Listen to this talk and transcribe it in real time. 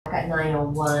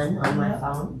9:01 on my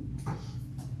phone.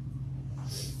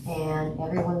 And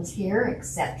everyone's here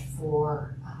except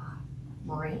for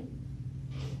Maureen.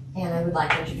 And I would like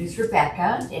to introduce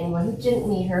Rebecca to anyone who didn't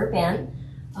meet her. Ben,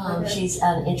 she's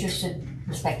an interested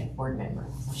prospective board member,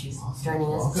 so she's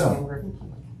joining us as a member of the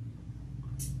public.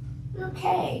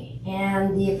 Okay,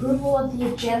 and the approval of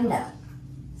the agenda.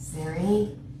 Is there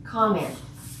any comment?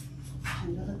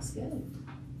 Agenda looks good.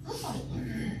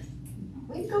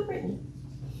 Way to go, Brittany.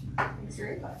 Thanks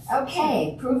very much.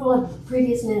 Okay, approval of the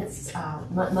previous minutes,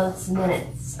 month's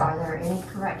minutes. Are there any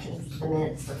corrections to the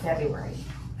minutes for February?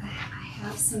 I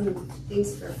have some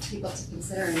things for people to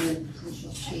consider and then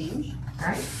potential change. All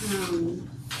right.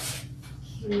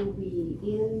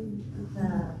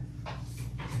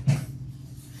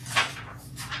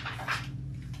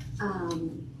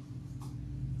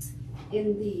 Can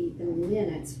we, in the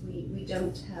minutes, we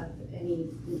don't have any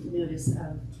notice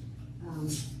of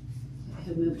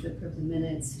who moved to approve the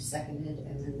minutes, who seconded,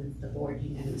 and then the board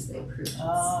unanimously approved.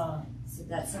 So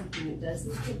that's something that does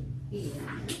need to be in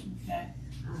there. Okay.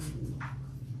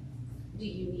 Do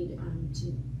you need a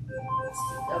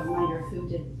reminder of who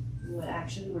did what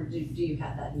action, or do you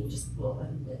have that and you just pull it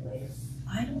and do it later?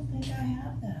 I don't think I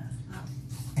have that.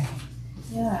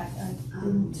 Yeah, I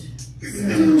didn't.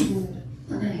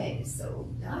 Okay, so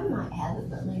I might have it,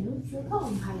 but my notes are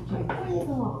gone. I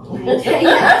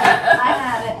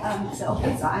have it. So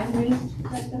I'm going to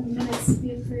let the minutes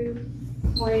be approved.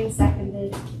 Maureen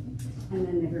seconded, and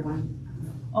then everyone.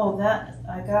 Oh, that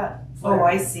I got. Oh,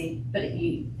 I see. But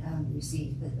you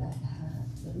see the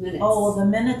minutes. Oh, the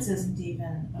minutes isn't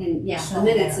even. The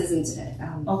minutes isn't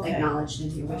okay. acknowledged in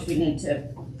here, which we need to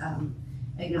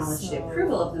acknowledge the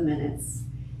approval of the minutes.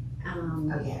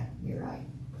 Oh yeah, you're right.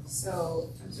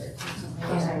 So, I'm sorry.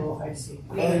 Yeah. I see.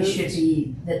 A should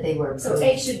be that they were So approved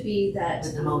A should be that.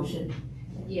 with the motion.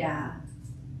 Yeah.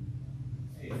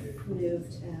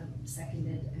 Moved,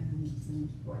 seconded,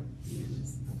 and board.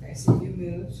 Okay, so you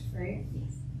moved, right?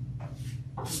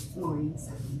 Yes. Maureen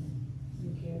seconded.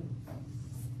 Thank you.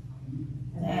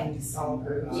 And then all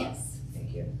approved? Yes. Thank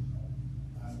you.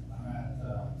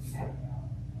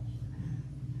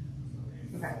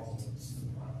 Okay.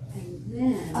 And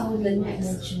then Oh, the you might next.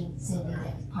 mention Cindy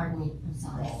that, pardon me, I'm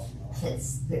sorry,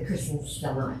 that Kristen's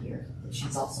still not here, that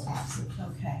she's also absent.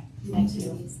 Okay. Thank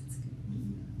you.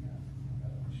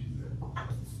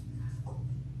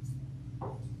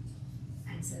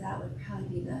 And so that would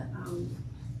probably be the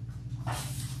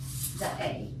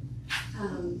A.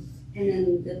 And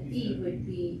then the B would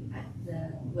be at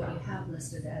what you have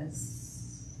listed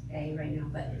as A right now,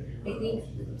 but I think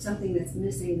something that's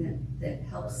missing that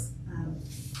helps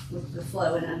with the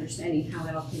flow and understanding how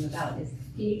it all came about is,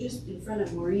 can you just, in front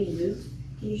of Maureen moved,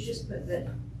 can you just put that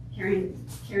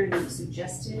Karen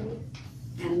suggested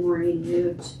and Maureen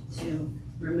moved to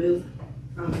remove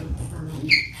from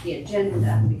the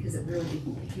agenda, because it really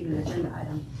became an agenda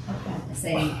item. Okay.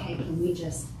 Saying, hey, can we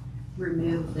just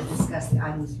remove the discuss the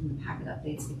items from the packet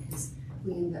updates, because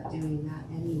we end up doing that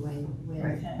anyway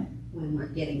when we're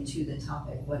getting to the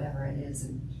topic, whatever it is,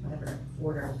 and whatever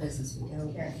order of business we go.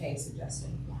 Karen K suggested.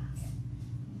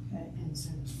 Okay. And so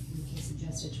we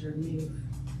suggested to remove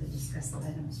the discuss the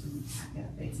items from the packet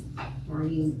updates.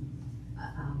 Maureen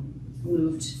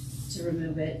moved to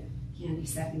remove it, Candy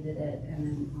seconded it, and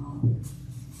then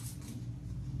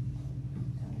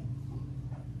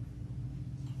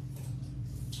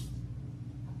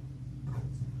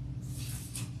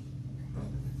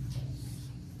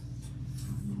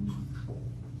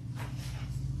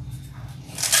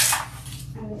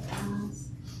I would ask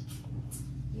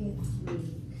if we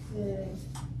could,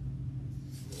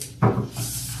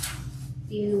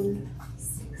 in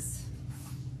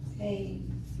 6A3,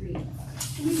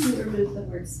 can we remove the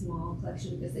word small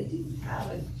collection, because they do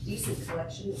have a decent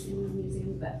collection in the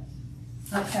museum, but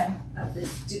Okay. of the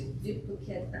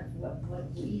duplicate of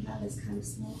what we have is kind of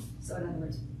small. So in other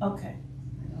words, Okay.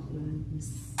 I don't want to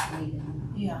mislead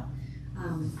them. Yeah.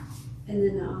 And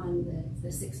then on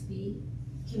the 6B,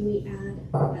 can we add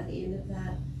at the end of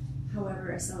that,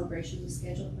 however, a celebration was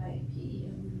scheduled by a PEO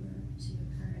member to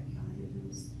occur at Callahan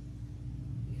House?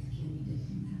 Because Candy did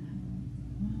bring that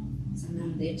up. So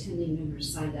none of the attending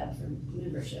members signed up for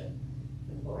membership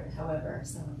for the board. However, a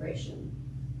celebration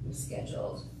was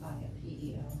scheduled by a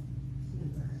PEO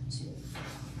member to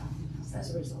Callahan House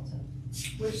as a result of.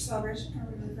 Which celebration are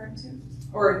we referring to?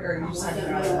 Or you just I don't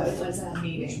talking know, about it was a,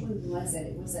 meeting? which one was it?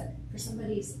 It was for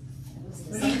somebody's, was it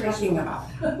a What are you celebration? talking about?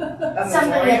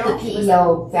 Somebody at the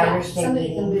PEO Founders Day Somebody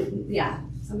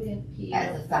meeting, somebody at the PEO. at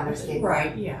the Founders Day.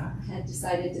 Right, yeah. Had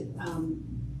decided to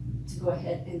go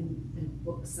ahead and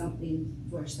book something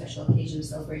for a special occasion, a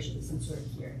celebration of some sort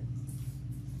here.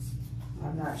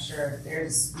 I'm not sure.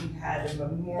 We had a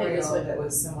memorial that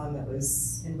was someone that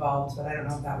was involved, but I don't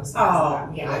know if that was.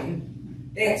 Yeah.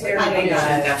 They're I don't doing know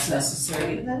that. if that's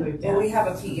necessary to include Well, that. we have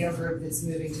a PEO group that's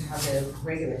moving to have their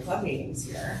regular club meetings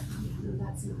here. No,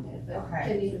 that's not it, but Okay.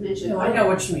 can you mention? No, I know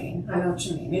what you mean. I know what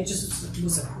you mean. It just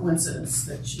was a coincidence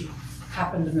that she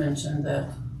happened to mention that.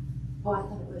 Oh, I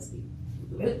thought it was,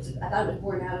 I thought it was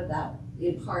born out of that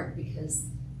in part because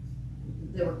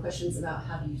there were questions about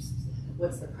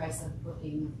what's the price of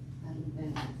booking an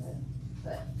event,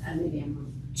 but maybe I'm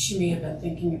wrong. She may have been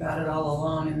thinking about it all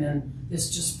along, and then this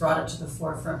just brought it to the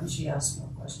forefront, and she asked more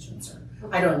questions.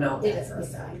 Or I don't know that for a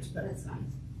fact, but That's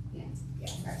fine.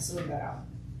 Okay, so leave that out.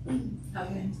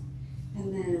 Okay.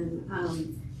 And then,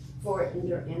 in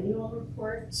their annual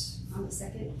report on the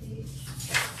second page,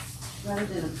 rather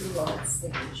than approval, it's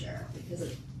signature,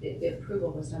 because the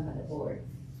approval was done by the board.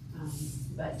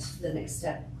 But the next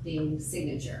step being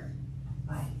signature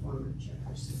by former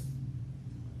chairperson.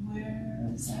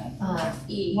 Where is that?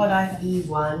 E. What item?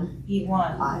 E1.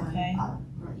 E1, okay.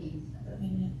 Or E,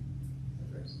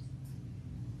 the first.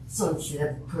 So instead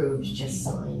of approved, just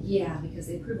signed. Yeah, because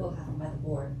the approval happened by the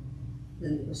board,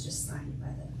 then it was just signed by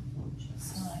the former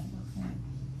chairperson. Fine, okay.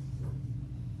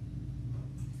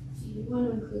 Do you want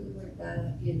to include the word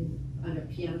under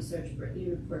piano search? Brittany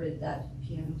reported that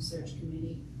piano search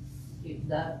committee, the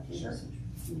piano search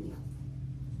committee.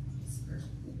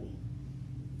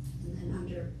 And then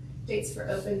under dates for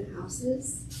open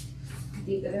houses, I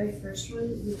think the very first one,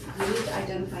 we need to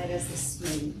identify it as the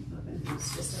spring open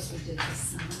house, just as we did the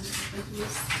summer open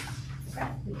house. Okay.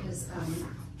 Because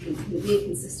being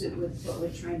consistent with what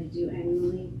we're trying to do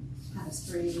annually, have a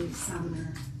spring,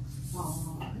 summer,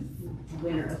 fall,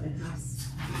 winter open house.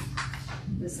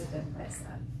 This identifies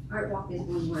that. Art walk is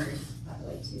one word, by the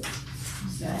way, too.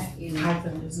 So,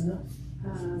 hyphen, isn't it?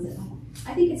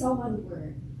 I think it's all one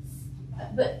word.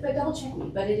 But double check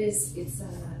me, but it's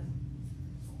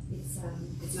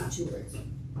not 2 words.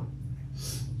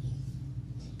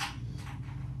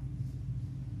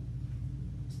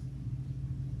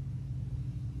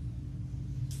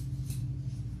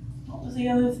 What was the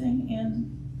other thing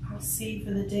in C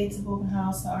for the dates of open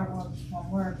house? The artwork was one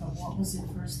word, but what was the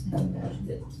first thing you mentioned?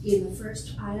 In the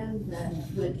first item,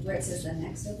 where it says the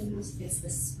next open house, it's the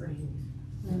spring.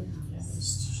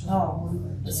 Oh,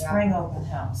 the spring open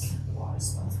house.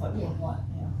 That's what we Yeah. want,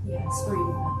 yeah. Yeah, spring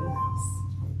open house.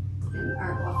 And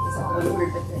art walk is all one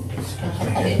word, but then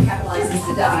it capitalizes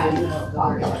the W in the middle of the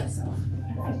word, so.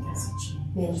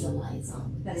 There's the lights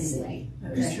on. But anyway,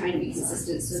 I'm just trying to be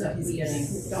consistent so that he's we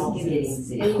getting- don't get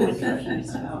anyone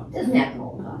confused about Doesn't happen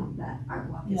all the time. that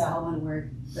art walk is Yeah. all one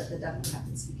word, but the W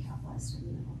happens to be capitalized in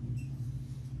the middle.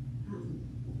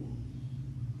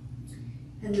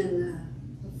 And then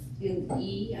in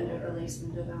E, under earliest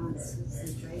window balances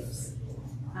and drapes.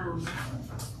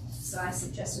 So I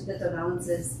suggested that the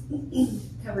balances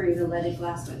covering the leaded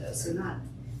glass windows, so not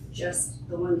just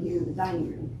the one here in the dining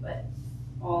room, but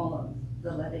all of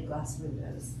the leaded glass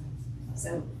windows.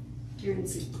 So Karen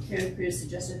Cruz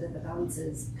suggested that the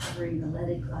balances covering the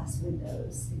leaded glass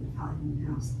windows in the Callahan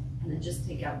house, and then just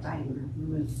take out dining room,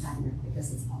 remove dining room,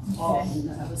 because it's all of them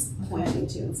that I was pointing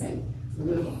to and saying,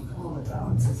 remove all the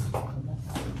balances.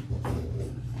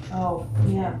 Oh,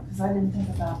 yeah, because I didn't think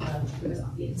about the,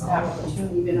 It's that all, one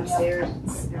too. even Yep. upstairs,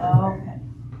 it's Oh, everywhere.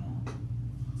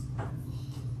 okay.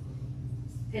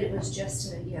 And it was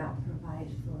just to, provide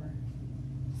for,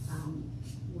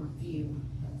 more view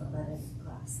of the leaded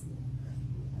glass.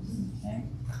 Okay.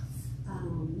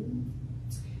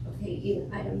 Okay,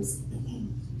 in items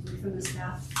from the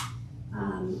staff,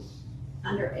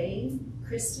 under A,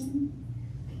 Kristen,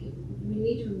 we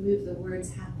need to remove the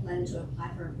words "have planned to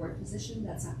apply for a board position."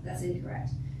 That's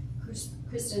incorrect.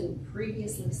 Kristen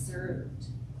previously served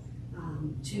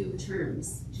 2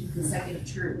 consecutive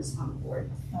terms on the board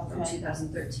from Okay.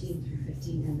 2013 through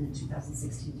 15, and then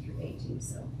 2016 through 18.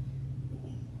 So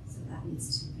that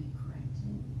needs to be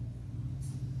corrected.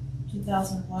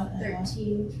 2000 what? and what?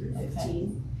 13 through Okay.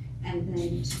 15, and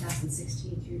then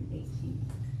 2016 through 18.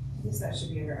 I guess that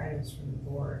should be under items from the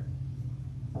board.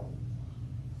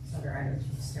 It's under items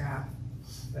from staff,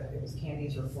 but it was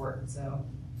Candy's report, so.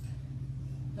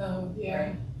 Oh,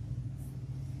 yeah.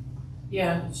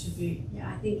 Yeah, it should be. Yeah,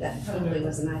 I think that probably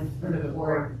was an item from Under the the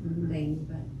board board. thing,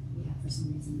 but for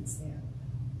some reason it's there.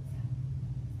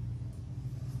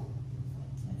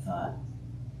 I thought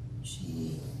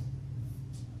she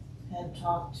had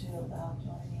talked to about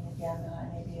joining again,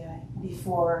 but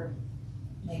before,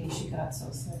 maybe she got so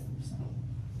sick or something.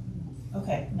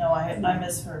 Okay, no, I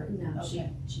misheard. No, she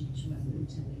Okay. wasn't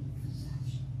intending to come back.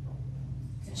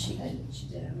 But she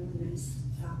did a really nice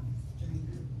job during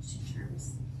her 2 terms.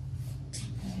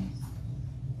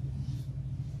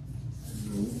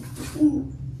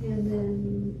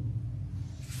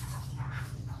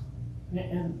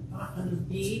 under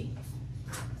B,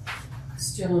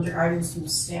 still under items from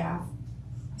staff.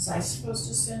 Was I supposed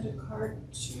to send a card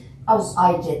to? Oh,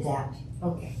 I did that.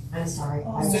 Okay. I'm sorry. I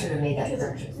Oh. should have made that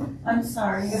correction. I'm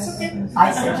sorry. That's okay.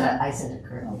 I sent it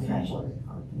correctly. Okay. I should have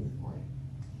corrected for it.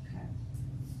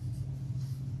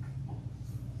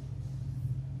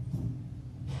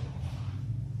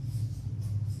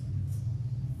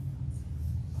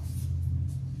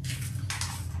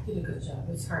 Did a good job.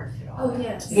 It's hard to get all. Oh,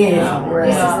 yes. It is Yeah. great.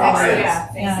 This is Yeah. excellent. Yeah,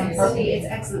 Yeah. thanks. Cindy, it's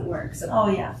excellent work, so. Oh,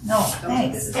 yeah, no, don't-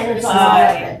 thanks. This is And it's this on is- the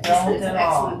I record. don't it's at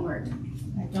all. excellent work.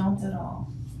 I don't at all.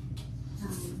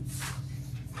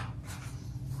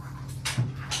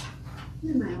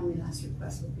 Then my only last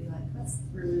request would be like, let's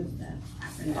remove the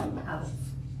acronym out of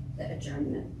the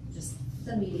adjournment, just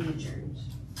the meeting adjourned.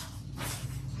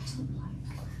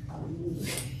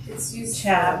 It's used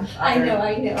Chab. for I know,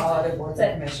 all other boards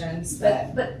and commissions,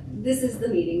 but But this is the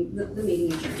meeting, the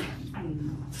meeting adjourned.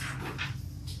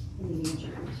 The meeting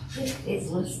adjourned. It's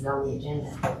listed on the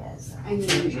agenda as, I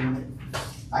know.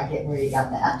 I get where you got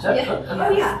that. Yeah,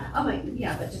 oh yeah, oh my,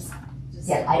 yeah, but just.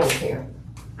 Yeah, I don't care.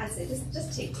 I say,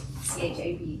 just take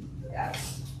CHAB out.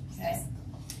 Okay.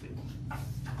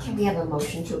 Can we have a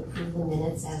motion to approve the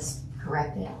minutes as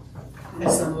corrected?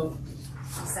 So move.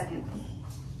 Second.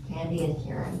 Candy and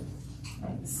Karen.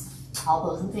 Thanks. All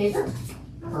those in favor?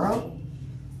 Earl?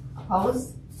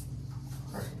 Opposed?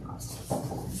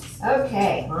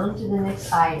 Okay, on to the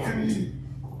next item.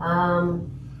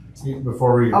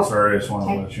 Before we get Oh, started, I just want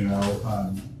to okay. let you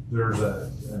know, there's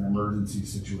an emergency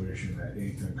situation at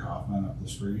 8th and Kaufman up the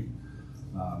street.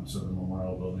 So the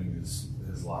Memorial Building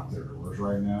has locked their doors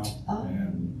right now. Oh.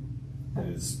 And it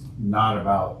is not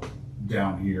about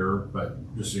down here,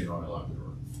 but just so you know, they locked the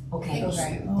door. Okay,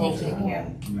 Okay. thank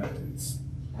you. No, it's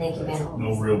Thank you, Ben.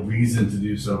 no real reason to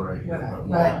do so right here, but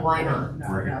But why not? not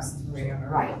our house is radio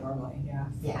Right. normally, yeah.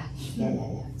 Yeah,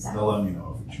 exactly. they'll let me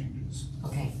know if it changes.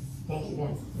 Okay, thank you,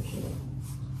 Ben. Appreciate it.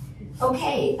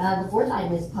 Okay, the fourth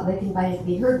item is public invited to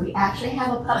be heard. We actually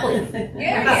have a public. Would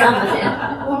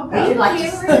you like to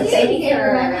say anything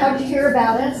about how'd you hear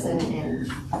about us and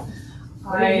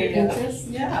what are your interests?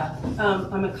 Yeah,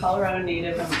 I'm a Colorado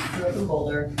native. I grew up in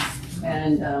Boulder,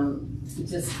 and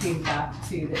just came back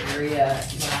to the area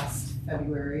last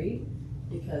February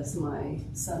because my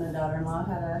son and daughter-in-law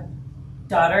had a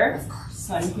daughter,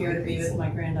 so I'm here to be with my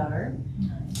granddaughter.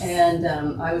 And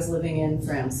I was living in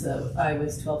France, so I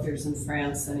was 12 years in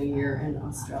France and a year in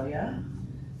Australia.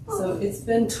 So it's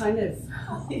been kind of,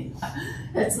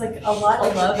 it's like a lot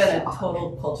of love and a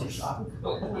total culture shock.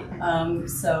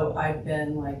 So I've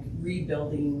been like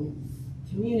rebuilding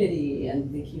community and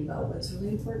thinking about what's really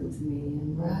important to me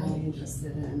and what I'm really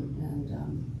interested in, and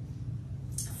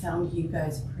found you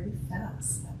guys pretty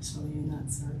fast actually in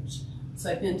that search. So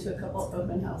I've been to a couple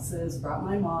open houses, brought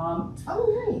my mom, Oh,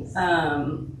 nice.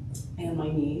 and my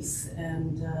niece,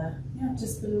 and yeah,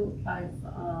 just been.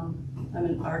 I'm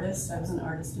an artist. I was an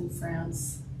artist in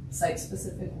France,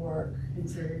 site-specific work,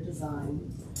 interior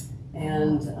design,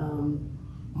 and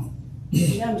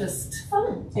yeah, I'm just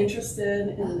Fun.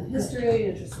 interested in the history,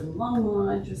 interested in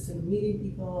Longmont, interested in meeting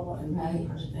people and meeting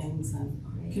Right. other things and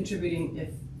Great. contributing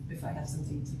if I have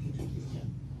something to contribute.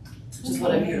 Which is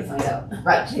what I'm here to find out.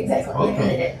 Right, exactly.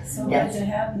 Okay. So Yes. good to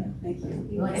have you. Thank you.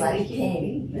 You look like you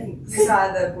came. Thanks. We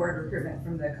saw the board recruitment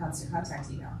from the constant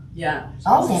contact email. Yeah.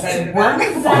 Oh, that's Excited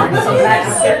wonderful. about I'm so glad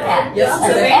to hear that.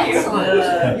 Yesterday, That's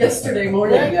excellent. yesterday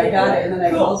morning I got it and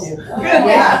then I called you.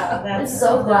 Yeah, I'm That's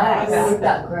so glad. nice. You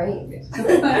got great.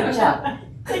 Good job.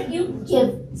 Could you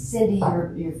give Cindy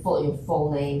your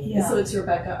full name? Yeah. So it's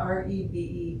Rebecca,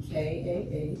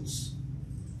 Rebekah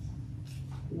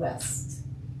West.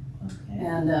 Okay.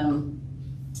 And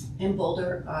in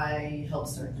Boulder, I helped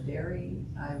start the dairy.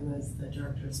 I was the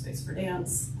director of Space for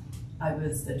Dance. I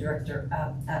was the director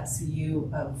at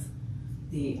CU of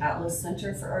the Atlas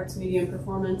Center for Arts, Media, and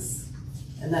Performance.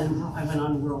 And then I went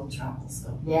on world travel,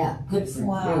 so, Yeah, good for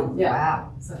Wow. you. Yeah. Wow.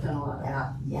 so I've done a lot of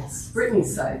that. Yes.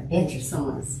 Brittany's side. Interesting.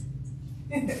 Someone's.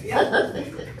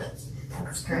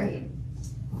 That's great.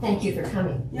 Thank you for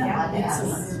coming. Yeah, Glad to thanks so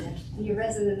have you. much. You're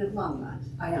resident of Longmont.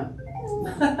 I am.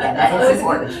 Yeah, that is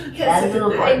important. That is an I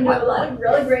important know a one. lot of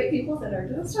really great people that are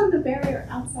just on the barrier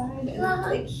outside and Uh-huh.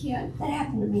 they can't That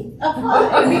happened to me.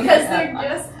 apply because they're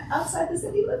just outside the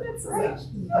city limits. Right.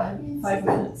 5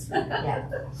 minutes. Yeah,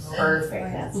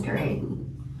 perfect. That's great.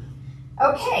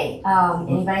 Okay,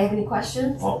 anybody have any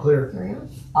questions? All clear. Carry on.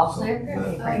 All clear?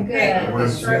 Okay, great. Good. We're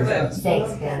short-lived.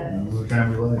 Thanks, Ben. What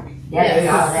kind we like. Yeah,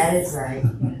 Yes. that is right.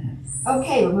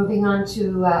 Okay, we're moving on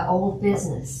to old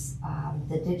business.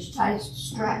 The digitized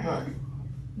scrapbook.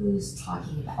 Who's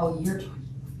talking about? Oh, you're talking.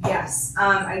 Yes,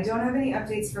 I don't have any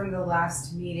updates from the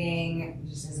last meeting.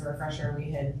 Just as a refresher,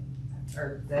 we had,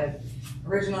 or the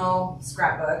original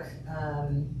scrapbook,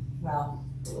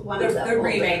 the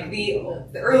remake,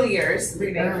 the early years,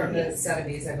 remake from the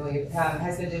 70s, I believe,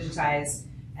 has been digitized,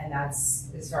 and that's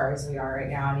as far as we are right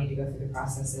now. I need to go through the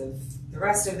process of the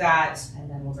rest of that, and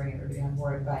then we'll bring everybody on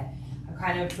board, but I'm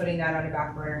kind of putting that on a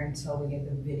back burner until we get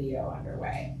the video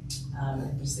underway.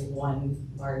 Just like one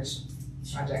large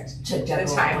project at a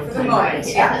time for the moment.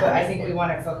 Yeah, but I think we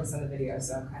want to focus on the video,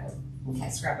 so I'm kind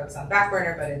of scrapbooks on the back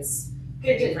burner, but it's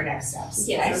good for next steps.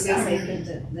 Yeah, I was gonna say that it's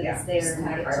there. Just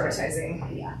kind of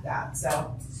prioritizing that.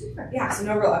 So Super. yeah, so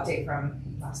no real update from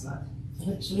last month.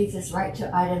 Which leads us right to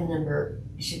item number,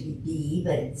 it should be B,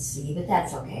 but it's C, but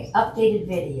that's okay. Updated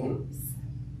videos.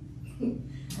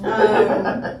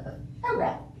 Oh,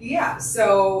 well. Yeah,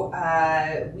 so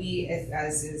we,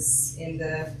 as is in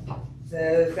the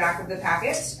back of the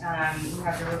packet, we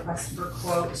have the request for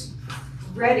quote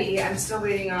ready. I'm still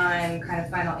waiting on kind of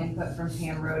final input from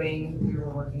Pam Roding, who we were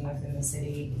working with in the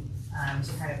city,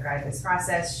 to kind of guide this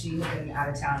process. She had been out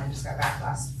of town and just got back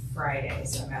last Friday,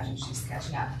 so I imagine she's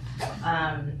catching up.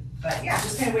 But yeah,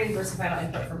 just kind of waiting for some final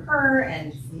input from her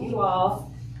and from you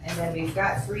all. And then we've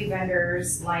got 3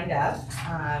 vendors lined up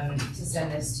to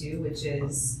send this to, which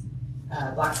is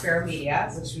Black Sparrow Media,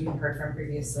 which we've heard from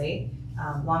previously,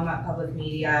 Longmont Public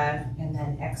Media, and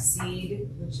then Xseed,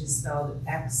 which is spelled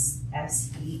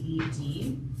Xseed,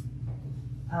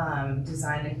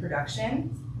 Design and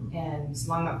Production. And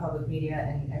Longmont Public Media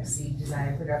and Xseed Design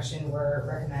and Production were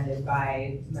recommended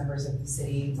by members of the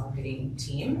city marketing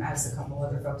team as a couple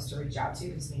other folks to reach out to,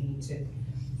 because we need to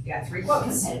get 3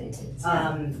 quotes.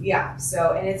 Yeah,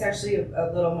 so, and it's actually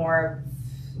a little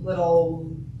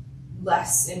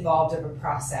less involved of a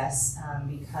process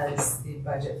because the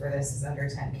budget for this is under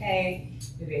 10K.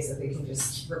 We basically can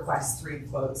just request 3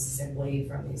 quotes simply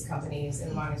from these companies,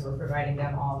 as long as we're providing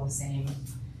them all the same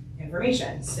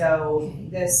information. So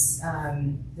this,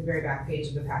 the very back page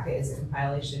of the packet is a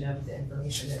compilation of the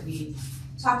information that we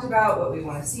talked about, what we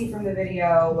want to see from the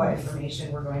video, what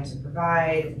information we're going to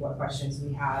provide, what questions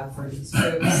we have for these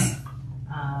groups.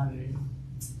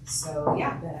 So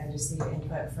yeah, then I just need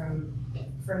input from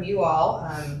you all,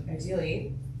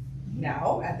 ideally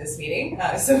now at this meeting,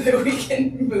 so that we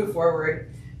can move forward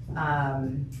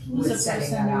with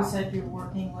setting that out. You said you're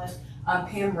working with?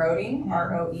 Pam Roding,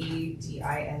 Roding.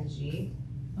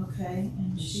 Okay,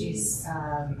 and she's,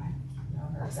 I don't know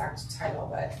her exact title,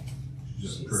 but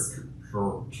she's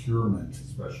procurement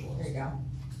specialist. There you go.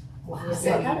 Wow.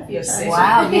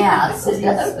 Wow, yeah.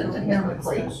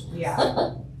 Procurement.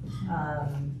 Yeah.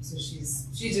 So she's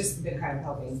just been kind of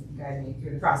helping guide me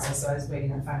through the process. So I was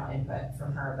waiting on final input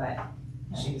from her, but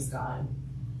she was gone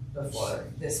before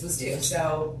this was due.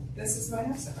 So this is what I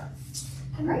have so far.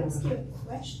 Can I ask you a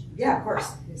question? Yeah, of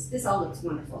course. This all looks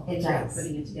wonderful. It You're does.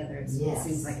 putting it together. It Yes.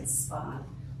 seems like it's spot on.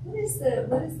 What is the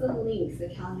link, the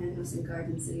Callahan House and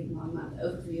Garden City of Longmont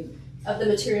overview of the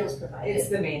materials provided? It's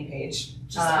the main page.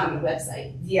 Just on the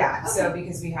website. Yeah, Okay. so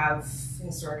because we have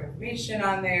historic information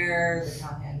on there, the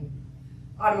Callahan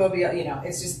automobile,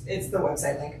 it's the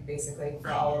website link basically for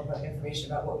all of the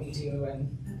information about what we do.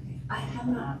 And Okay. I have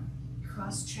not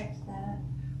cross-checked that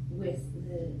with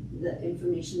the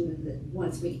information that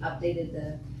once we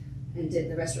updated and did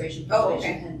the restoration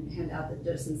preservation and hand out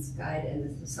the docent's guide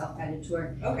and the self-guided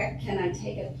tour. Okay. Can I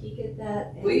take a peek at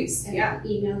that? And, Please, and yeah.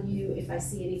 email you if I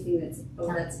see anything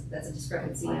that's a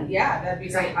discrepancy. Yeah, that'd be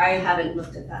great. I haven't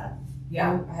looked at that.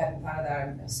 Yeah, I hadn't thought of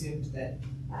that. I assumed that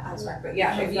I was correct, but yeah,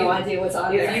 I have no idea what's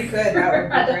on there. If you could, that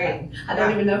would be great. I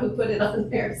don't even know who put it on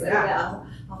there, so Yeah. yeah,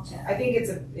 I'll check. I think it's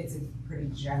a pretty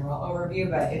general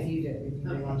overview, but if you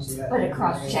really want to do that. But a that'd be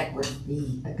cross-check would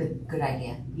be a good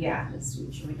idea. great. Yeah, Just to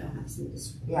make sure we don't have some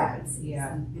discrepancies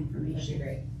Yeah. in that'd be information.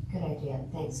 great. Good idea.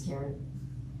 Thanks, Karen.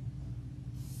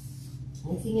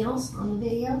 Anything else on the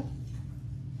video?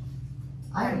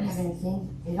 I don't have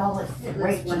anything. It all looks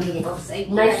great to me. Wonderful. Thank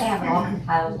you. Nice to have it all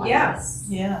compiled like Yes.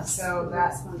 Yes. So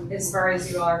That's that, wonderful. as far as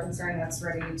you all are concerned, that's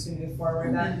ready to move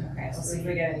forward then? Okay, we'll see if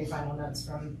we get any final notes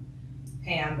from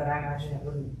Pam, but I imagine it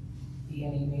wouldn't be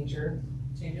any major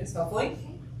changes, hopefully.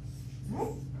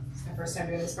 Alright. It's my first time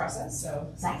doing this process, so.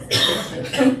 Exactly.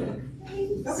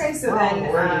 Okay, so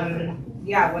then,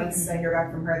 yeah, once I hear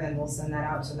back from her, then we'll send that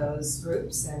out to those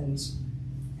groups and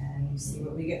see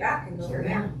what we get back and go from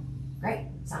there. Great.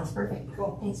 Sounds perfect.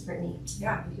 Cool. Thanks, Brittany.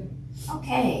 Yeah, you can.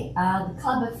 Okay, the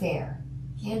club affair.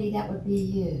 Candy, that would be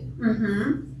you.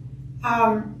 Mm-hmm.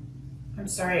 I'm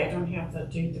sorry, I don't have the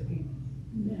date that we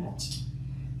met.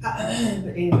 But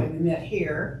anyway, we met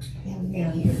here, And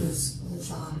and it was it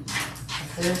was on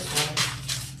Thursday.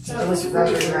 It was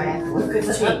right afterwards.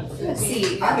 15th. Let's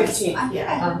see. 15th, I think I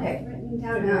yeah. have Okay. it written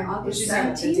down Which August is not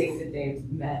the 17th. date that they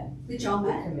met Did y'all the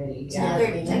met? committee, Yeah.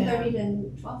 10:30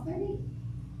 to 12:30?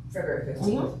 February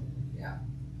 15th.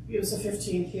 It was the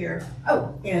 15th here.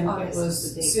 Oh, And it August was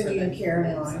was the date Cindy for and the Karen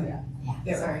and events, I yeah.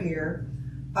 that were Sorry. here.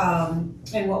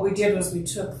 And what we did was we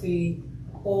took the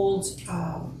old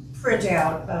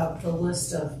printout of the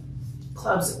list of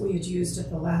clubs that we had used at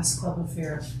the last club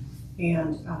affair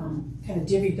and kind of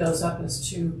divvied those up as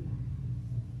to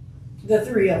the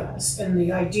three of us. And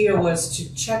the idea was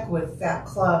to check with that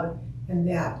club and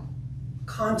that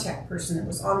contact person that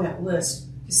was on that list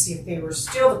to see if they were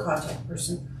still the contact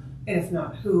person, and if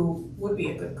not, who would be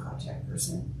a good contact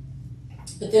person.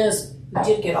 But then as we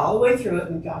did get all the way through it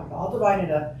and got it all divided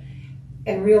up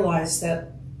and realized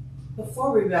that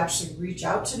before we actually reach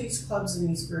out to these clubs and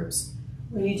these groups,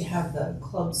 we need to have the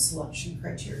club selection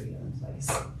criteria in place.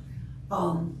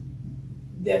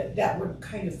 That would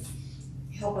kind of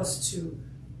help us to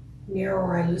narrow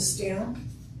our list down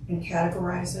and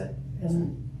categorize it,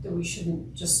 and that we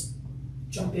shouldn't just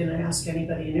jump in and ask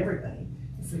anybody and everybody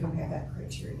if we don't have that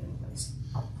criteria in place.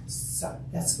 So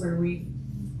that's where we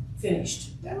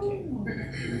finished that day.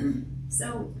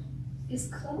 So is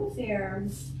Club Affair,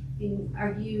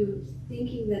 are you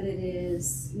thinking that it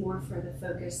is more for the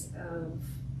focus of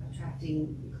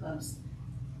attracting clubs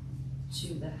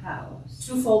to the house?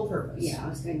 Twofold purpose. Yeah, I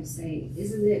was going to say,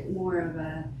 isn't it more of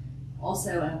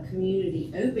also a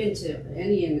community open to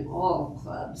any and all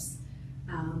clubs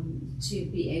to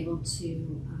be able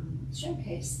to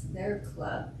showcase their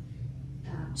club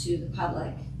to the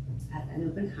public at an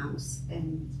open house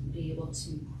and be able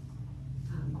to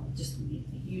just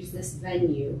use this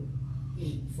venue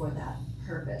for that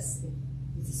purpose?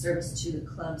 It's a service to the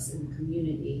clubs in the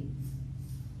community,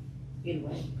 in a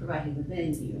way, providing the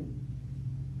venue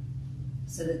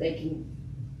so that they can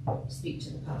speak to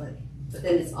the public. But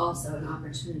then it's also an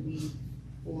opportunity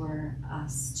for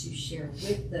us to share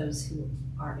with those who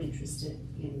are interested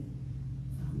in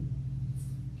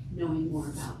knowing more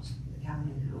about the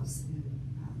Callahan House and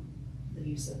the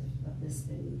use of this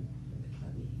venue for the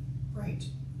club meeting. Right,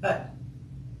 but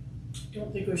I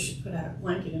don't think we should put out a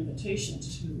blanket invitation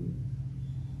to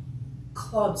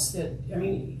clubs that, I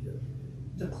mean,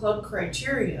 the club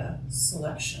criteria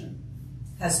selection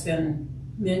has been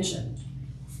mentioned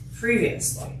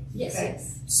previously. Yes, Okay.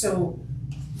 yes. So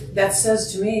that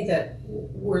says to me that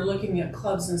we're looking at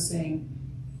clubs and saying,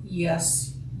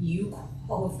 yes, you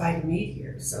qualify to meet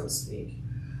here, so to speak,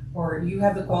 or you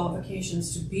have the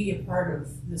qualifications to be a part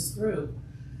of this group.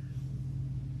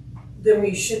 Then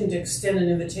we shouldn't extend an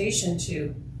invitation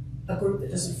to a group that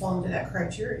doesn't fall into that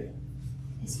criteria.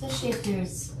 Especially if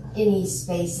there's any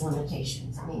space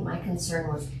limitations. I mean, my concern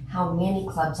was how many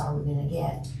clubs are we gonna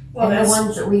get? Well, And the that's,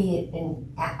 ones that we had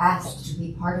been asked to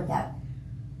be part of that,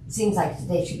 it seems like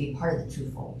they should be part of the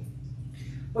twofold.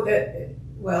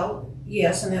 well,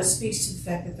 yes, and that speaks to the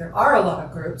fact that there are a lot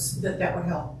of groups that would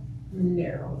help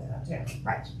narrow that down.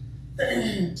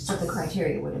 Right. So the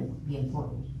criteria would be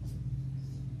important.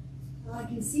 Well, I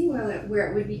can see where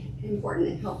it would be important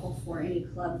and helpful for any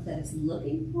club that is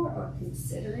looking for or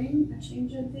considering a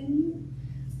change of venue.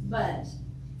 But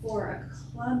for a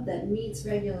club that meets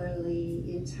regularly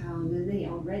in town and they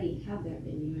already have their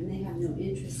venue and they have no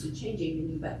interest in changing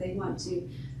venue, but they want to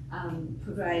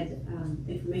provide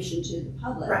information to the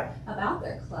public Right. about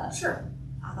their club. Sure.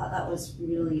 I thought that was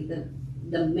really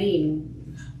the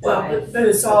main Well, drive but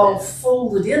it's for all this.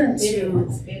 folded It into,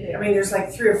 is, it is. I mean, there's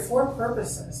like 3 or 4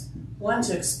 purposes. 1,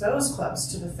 to expose clubs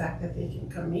to the fact that they can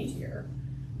come meet here.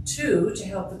 2, to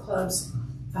help the clubs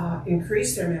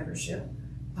increase their membership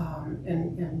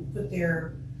and put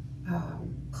their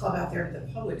club out there to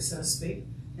the public, so to speak.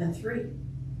 And 3,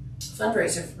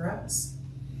 fundraiser for us.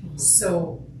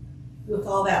 So with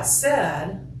all that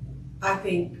said, I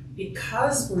think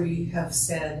because we have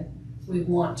said we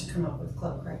want to come up with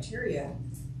club criteria,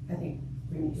 I think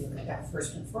we need to look at that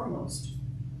first and foremost,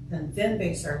 and then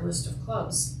base our list of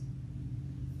clubs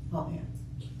on that.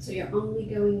 So you're only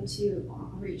going to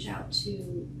reach out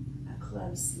to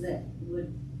clubs that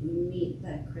would meet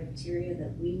the criteria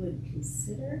that we would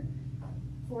consider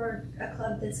for a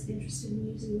club that's interested in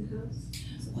using the house?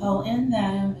 Well, in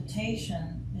that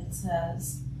invitation, it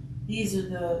says, these are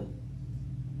the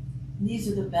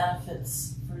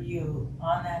benefits for you.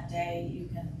 On that day, you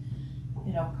can,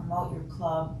 promote your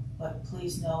club, but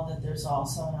please know that there's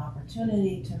also an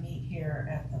opportunity to meet here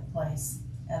at the place,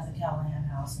 at the Callahan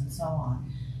House, and so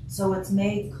on. So it's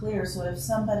made clear, so if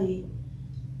somebody,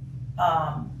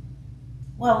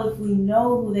 if we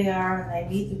know who they are and they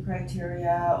meet the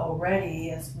criteria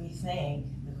already, as we think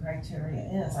the criteria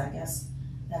is, I guess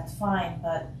that's fine,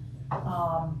 but,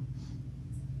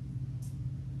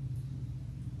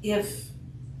 if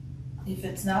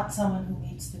it's not someone who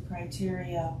meets the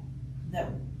criteria that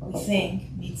we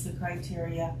think meets the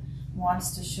criteria,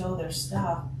 wants to show their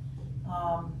stuff,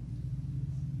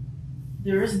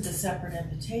 there isn't a separate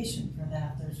invitation for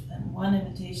that. There's one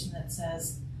invitation that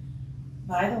says,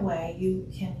 by the way, you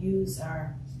can use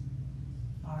the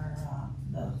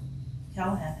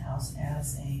Callahan house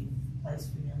as a place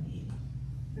for your meeting.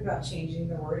 What about changing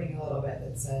the wording a little bit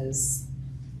that says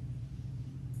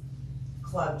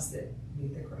clubs that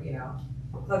meet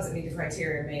the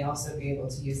criteria may also be able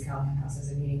to use Callahan House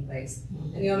as a meeting place.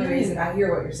 And the only reason, I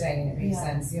hear what you're saying and it makes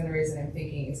sense, the only reason I'm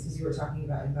thinking is because you were talking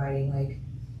about inviting like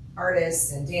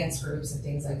artists and dance groups and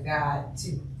things like that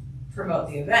to promote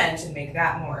the event and make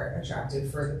that more attractive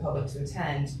for the public to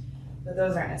attend. But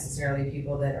those aren't necessarily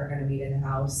people that are gonna meet in the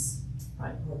house,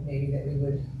 or maybe that we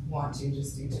would want to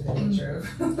just due to the nature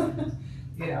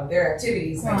of their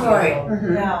activities might be a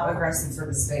little aggressive for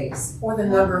the space. Or the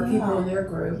number of people in their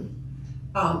group.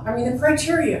 I mean, the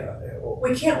criteria,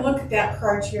 we can't look at that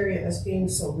criteria as being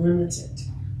so limited.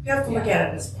 We have to look at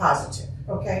it as positive,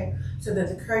 okay? So that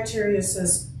the criteria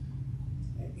says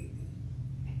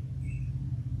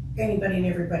anybody and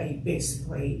everybody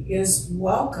basically is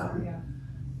welcome. Yeah.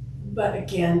 But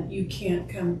again, you can't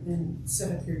come and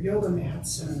set up your yoga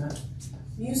mats in the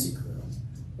music room,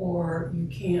 or you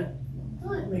can't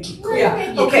make it clear.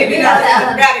 Okay, maybe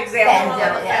that's a bad example.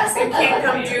 You can't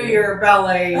come do your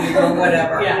ballet or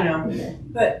whatever, you know.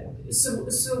 But so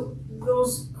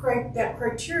that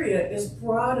criteria is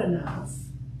broad enough.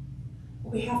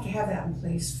 We have to have that in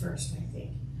place first, I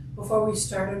think, before we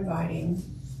start inviting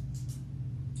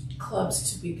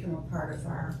clubs to become a part of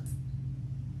our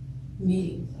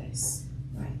meeting place.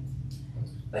 Right.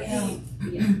 But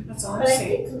that's all I'm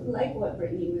saying. I think, like what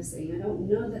Brittany was saying, I don't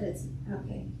know that it's,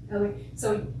 okay.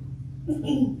 So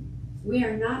we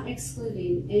are not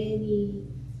excluding any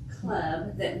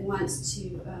club that wants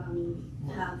to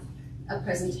have a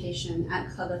presentation at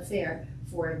Club Affair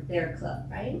for their club,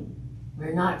 right?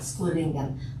 We're not excluding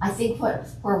them. I think where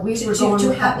we were To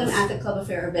going have them at the Club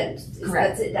Affair event.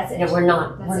 Correct. That's it. Yeah, we're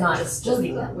not Just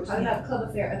excluding them. We're talking about a Club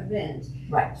Affair event.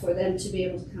 Right. For them to be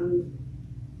able to come.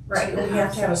 Right, but we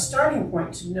have to have a starting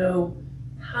point to know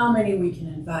how many we can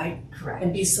invite. Correct.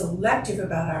 And be selective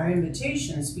about our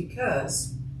invitations,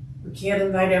 because we can't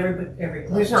invite every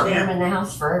club. There's not room in the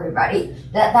house for everybody.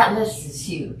 That list is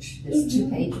huge. It's 2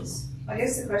 pages. I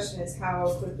guess the question is, how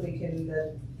quickly can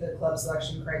the club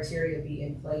selection criteria be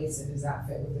in place, and does that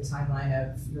fit with the timeline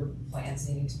of your plans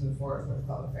needing to move forward with the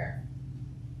club affair?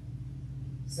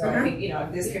 So I think,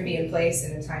 this can be in place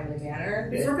in a timely manner.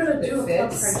 If we're gonna do a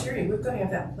club fits. criteria, we've gotta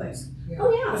have that in place. Yeah. Oh,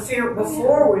 yeah.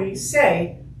 Before we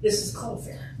say, this is club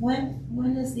affair.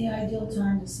 When is the ideal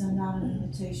time to send out an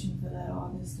invitation for that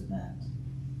August event?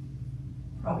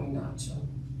 Probably not till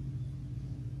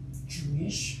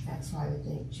June-ish. That's why I would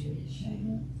think June-ish.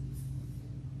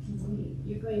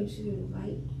 You're going to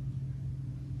invite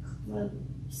clubs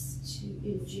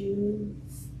in June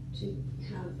to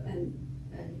have a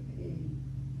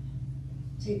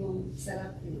table set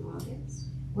up in August?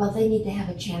 Well, they need to have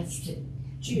a chance to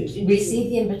June. receive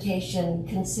the invitation,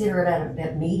 consider it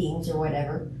at meetings or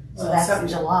whatever. So Well, that's something-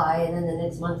 in July, and then the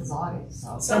next month is August.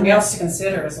 So Something else to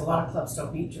consider is a lot of clubs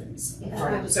don't meet during the summer.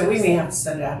 Right. So we may have to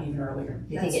send it out even earlier.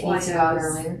 do you think That's it needs to go why I out was-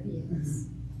 earlier? Yes.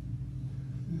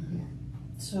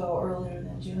 So earlier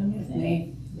than June, you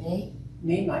think?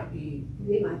 May? Might be,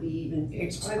 They might be even. I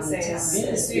would say as Yeah,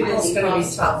 soon it's as gonna be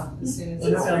possible. tough. As soon as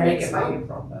we're not gonna make it Right. by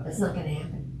April, but. That's not going to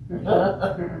happen.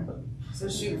 So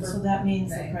shoot So for, that means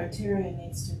the Right. criteria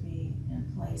needs to be in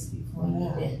place before We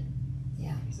need that. it.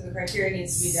 so the criteria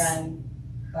needs to be done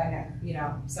by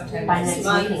sometime By next next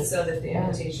month, meeting. so that the Yeah.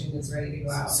 invitation is ready to go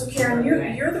out. So Karen,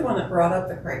 you're the one that brought up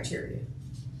the criteria.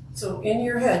 So in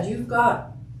your head, you've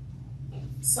got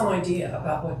some idea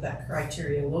about what that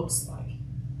criteria looks like.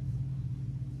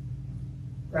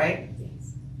 Right?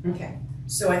 Yes. Okay.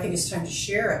 So I think it's time to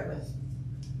share it with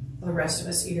the rest of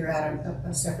us, either at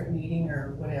a separate meeting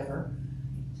or whatever.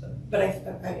 But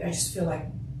I just feel like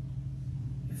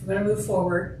if we're gonna move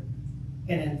forward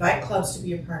and invite clubs to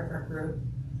be a part of our group,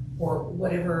 or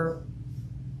whatever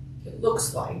it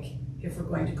looks like, if we're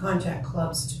going to contact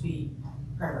clubs to be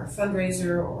part of our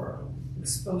fundraiser or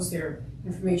expose their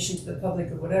information to the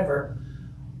public or whatever,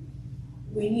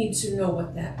 we need to know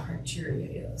what that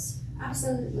criteria is.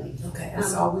 Absolutely. Okay,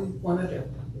 that's all we want to do.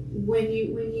 When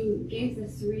you gave the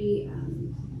 3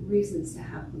 reasons to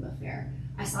have Club Affair,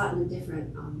 I saw it in a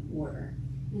different order,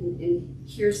 and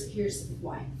here's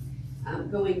why.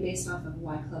 Going based off of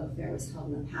why Club Affair was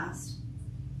held in the past,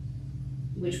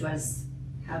 which was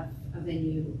have a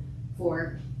venue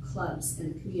for clubs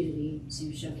in the community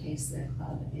to showcase their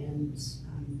club and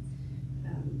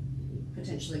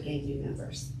potentially gain new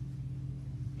members.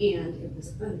 And it was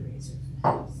a fundraiser for the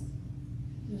house.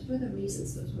 Those were the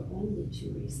reasons, those were only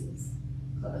 2 reasons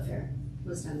Club Affair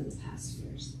was done in the past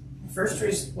years. The first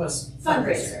reason was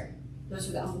Fundraiser. Those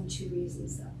were the only 2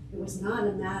 reasons though. It was not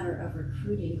a matter of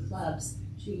recruiting clubs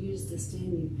to use this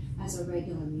venue as a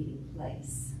regular meeting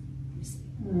place. You see.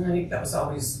 I think that was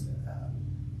always,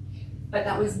 But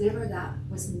that was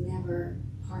never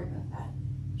part of that.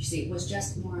 You see, it was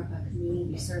just more of a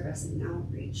community service and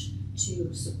outreach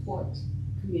to support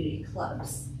community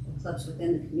clubs, or clubs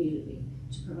within the community,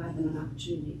 to provide them an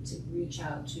opportunity to reach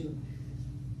out to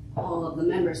all of the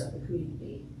members of the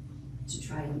community to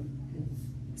try and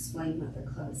explain what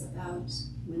their club is about,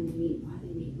 when they meet, why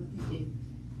they meet, what they do.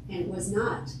 And it was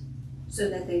not so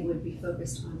that they would be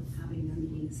focused on having their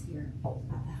meetings here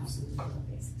at the house on a regular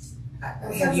basis.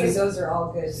 Sounds like those are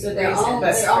all good So they're all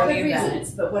good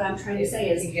reasons, but what I'm trying to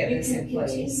say is, If we can get you this can in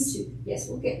continue place. to, yes,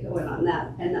 we'll get going on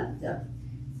that, and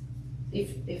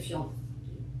if you'll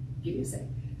give me a second.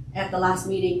 At the last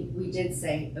meeting, we did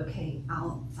say, okay,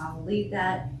 I'll lead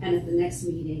that, and at the next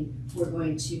meeting, we're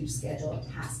going to schedule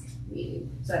a task meeting.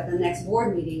 So at the next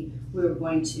board meeting, we were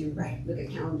going to look at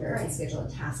calendar and schedule a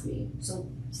task meeting. So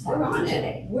we're on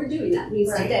it, we're doing that,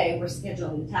 means today, we're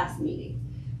scheduling a task meeting.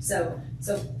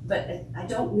 But I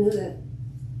don't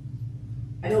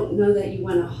know that you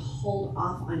want to hold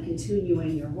off on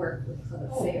continuing your work with Club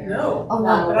Affair. no. Oh,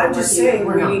 no. But I'm just saying,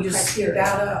 We're we not need to speed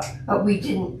that up. But we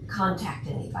didn't contact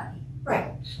anybody.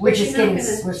 Right. We're But just you're not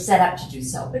getting, we're set up to do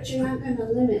so. But you're not going to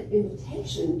limit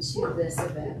invitation to this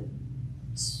event,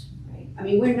 right? I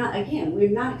mean, we're not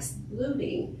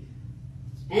excluding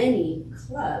any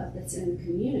club that's in the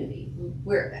community.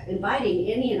 We're inviting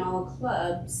any and all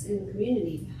clubs in the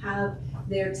community to have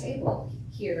their table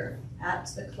here at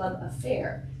the Club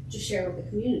Affair to share with the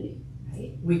community,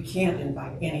 right? We can't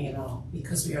invite any and all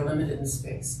because we are limited in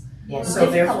space. Yes. So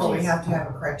therefore, we have to have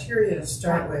a criteria to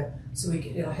start with, so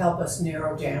it'll help us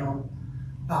narrow down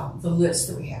the list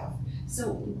that we have.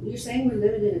 So you're saying we're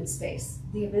limited in space.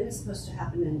 The event is supposed to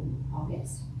happen in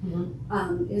August.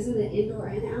 Mhm. Isn't it indoor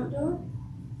and outdoor?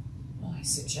 Well, I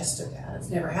suggested that. It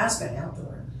never has been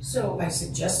outdoor. So I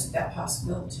suggested that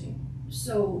possibility.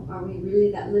 So are we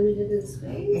really that limited in I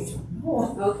space? don't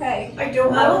know. Okay. I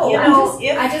don't know. You know,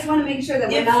 if- I just want to make sure that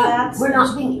we're if not. that's- We're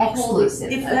not being exclusive.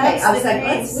 If Okay, that's I was the like,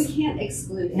 case, we can't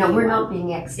exclude No, we're anyone. not being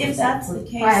exclusive. if that's the We're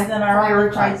case, then our other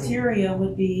prioritizing. criteria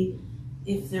would be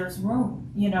if there's room,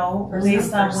 First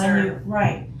based come, on first when you, served.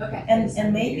 right. Okay.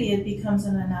 And maybe it becomes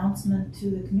an announcement to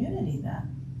the community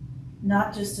then,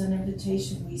 not just an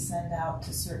invitation we send out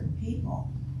to certain people.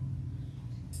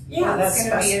 Yeah, It's that's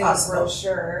gonna be in the possible.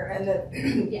 brochure, and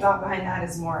the Yeah. thought behind that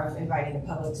is more of inviting the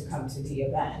public to come to the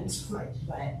event. Right.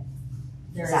 But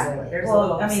there's Exactly. there's Well, a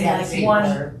little I mean, fancy like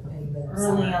one for in the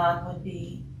Early summer. on would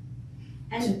be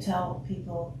to And tell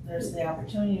people there's the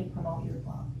opportunity to promote your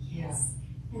club. yes.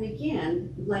 And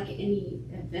again, like any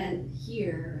event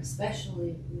here,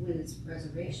 especially when it's a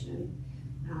reservation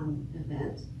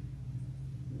event,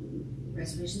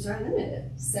 reservations are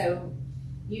limited. So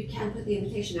you can put the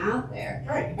invitation out there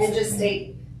Right. and just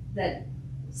state that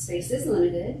space is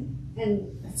limited,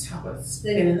 and That's how it's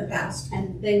been in the past.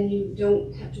 then you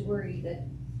don't have to worry that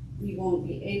you won't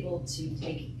be able to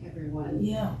take everyone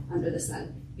Yeah. under the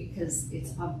sun, because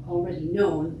it's already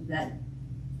known that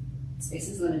space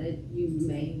is limited. You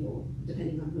may, or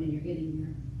depending on when you're getting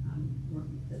your, or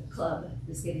the club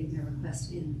is getting their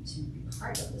request in to be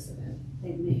part of this event,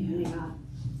 they may or may not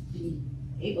be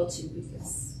able to,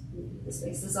 because the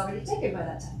space is already taken by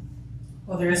that time.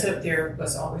 Well, there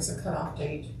was always a cutoff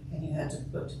date, and you had to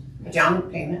put a down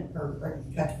payment, or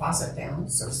you had to deposit down,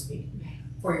 so to speak,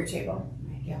 for your table.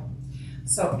 Yeah.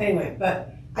 So anyway,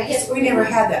 but I guess we never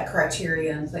had that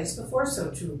criteria in place before,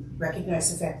 so to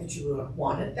recognize the fact that you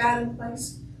wanted that in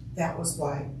place, that was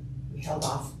why we held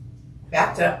off,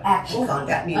 backed up, Action. on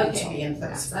that needed to Okay. be in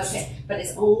place first. Okay, but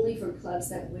it's only for clubs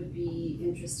that would be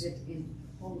interested in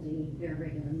holding their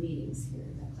regular meetings here,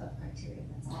 that club criteria,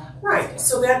 that's all. Right,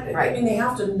 so that, I Right. mean, they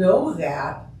have to know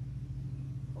that.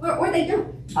 Or they don't.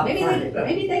 Maybe Upfront.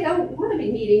 maybe they don't want to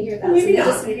be meeting here. That's Maybe they not,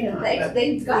 just- maybe not, but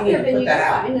They've got we need their to put venue that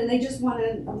out. fine, and they just want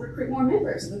to recruit more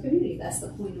members of the community. That's the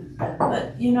point of the But,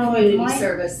 it community might,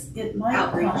 service. it might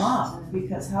outreach. come up,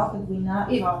 because how could we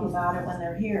not If- talk about it when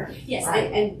they're here? Yes,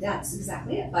 Right. and that's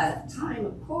exactly it. By that time,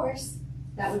 of course,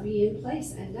 that would be in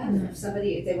place and done.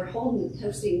 If they were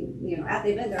hosting, at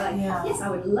the event, they're like, Yeah. yes, I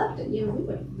would love to, we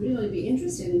would really be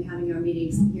interested in having our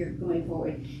meetings here going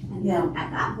forward. And then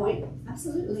at that point,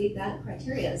 absolutely, that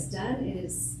criteria is done, it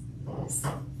is,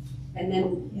 and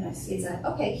then Yes. it's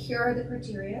okay, here are the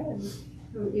criteria, and,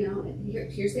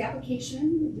 here's the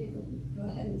application, go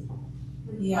ahead and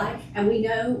apply. And we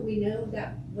know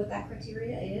that what that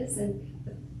criteria is, and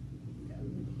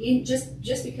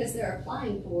just because they're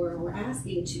applying for or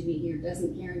asking to be here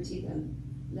doesn't guarantee them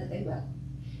that they will.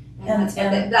 And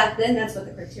that's what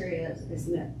the criteria is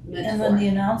meant And for. then the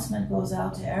announcement goes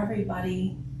out to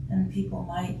everybody, and people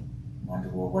might wonder,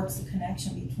 well, what's the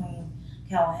connection between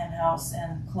Callahan House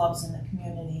and clubs in the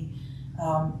community?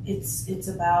 It's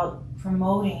about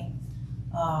promoting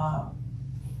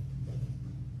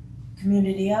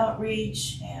community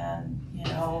outreach and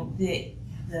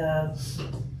the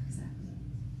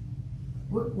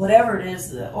whatever it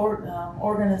is, the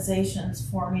organizations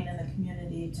forming in the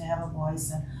community to have a voice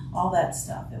and all that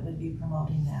stuff. It would be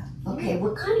promoting that. Okay,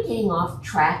 we're kind of getting off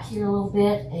track here a little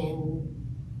bit and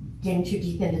getting too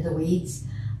deep into the weeds.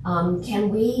 Can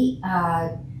we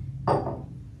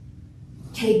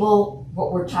table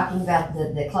what we're talking about,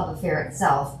 the club affair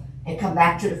itself, and come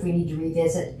back to it if we need to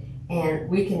revisit? And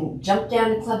we can jump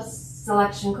down to club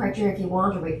selection criteria if you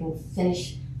want, or we can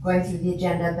finish going through the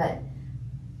agenda, but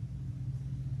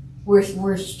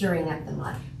we're stirring up the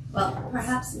mud. Well,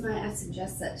 perhaps might I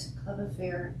suggest that Club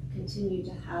Affair continue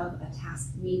to have a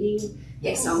task meeting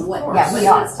based on what. Yeah, we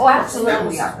are. Oh, absolutely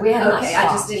we are. We have not Okay, stopped.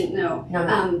 I just didn't know.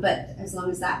 No. But as long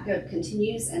as that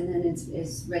continues and then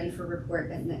it's ready for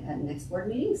report at next board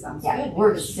meeting, sounds good.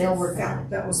 We're still working on it.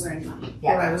 That was Very much.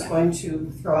 Yeah. what I was going to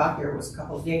throw out here was a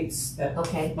couple of dates that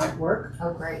Okay. might work.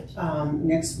 Oh, great.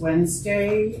 Next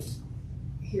Wednesday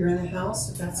here in the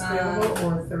house, if that's available,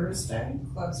 or Thursday.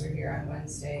 Clubs are here on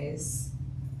Wednesdays.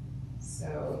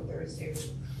 So Thursday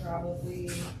would probably,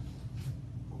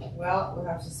 well, we'll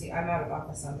have to see. I'm out of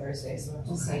office on Thursday, so we'll have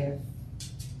to see if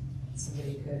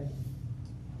somebody could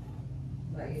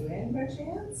let you in by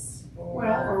chance.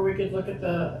 Or we could look at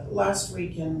the last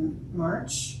week in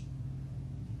March.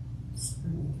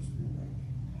 Spring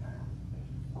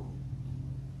break.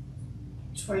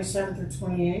 27th or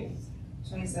 28th.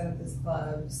 27th is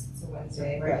clubs, it's a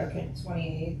Wednesday. Right, okay.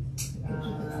 28th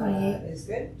 28th. Is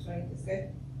good. 28th is good.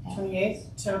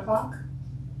 28th, 10 o'clock.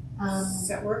 Does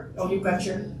that work? Oh, you've got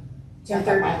your I've got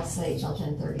 10:30. Bible study till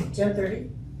 10:30. 10:30,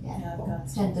 Yeah, I've got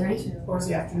 10:30? too. or is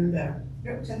the afternoon better?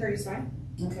 Nope, 10:30 is fine.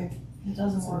 Okay. It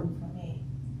doesn't work for me.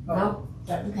 No?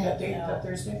 That Okay. date, that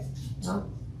Thursday?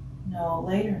 No,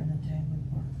 later in the day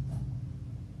would work.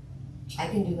 I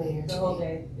can do later. The whole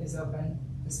day is open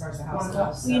as far as the house 1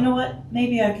 o'clock. goes. Well, you know what?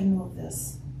 Maybe I can move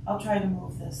this. I'll try to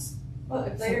move this. Well,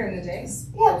 if later in the days.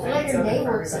 Yeah, open, later it's in the open day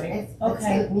for works. everybody. If that's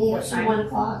Okay. good with me, What it's time? 1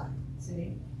 o'clock.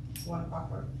 Cindy, 1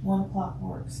 o'clock work, 1 o'clock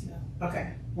works, yeah.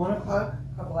 Okay, 1 o'clock,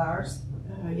 couple hours.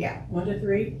 yeah, 1 to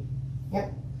 3.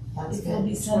 That's If you'll good.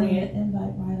 be sending an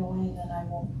invite right away, then I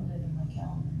won't put it in my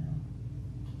calendar now.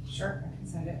 Sure, I can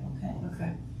send it. Okay.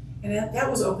 Okay. And that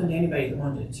was open to anybody that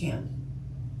wanted to attend,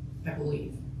 I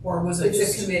believe. Or was it It's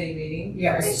just? a committee meeting.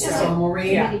 Yeah, right? it's just so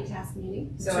Maureen, Yeah. Committee task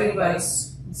meeting. So two of anybody.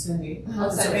 us, and Cindy. Uh-huh.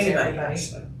 I'll So send it to anybody, everybody.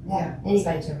 actually. Yeah, I'll anybody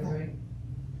send it to can come. everybody.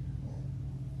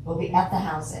 We'll be at the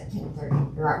house at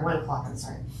 10:30, or at 1 o'clock, I'm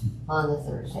sorry, on the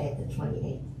Thursday at the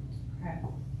 28th.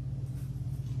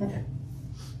 Okay.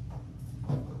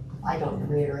 I don't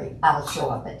reiterate, I'll show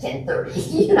up at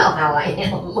 10:30, you know how I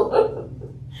am.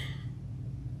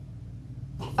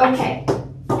 Okay,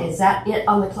 is that it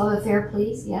on the club affair,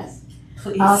 please? Yes?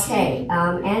 Please. Okay,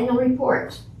 annual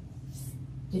report.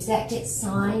 Did that get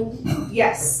signed?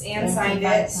 Yes, Anne signed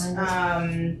Everybody it,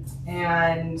 signed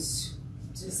and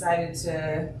decided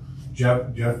to,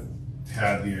 Jeff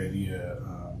had the idea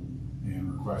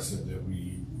and requested that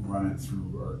we run it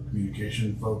through our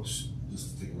communication folks,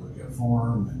 just to take a look at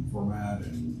form and format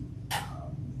and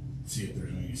see if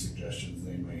there's any suggestions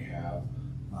they may have.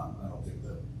 I don't think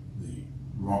that we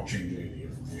won't change any of the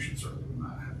information, certainly we're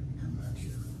not having to come back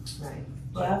here. Right.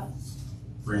 Jeff,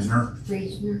 Friesner,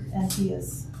 Friesner? and he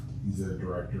is, he's the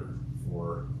director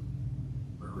for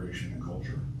recreation and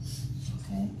culture.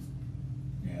 okay.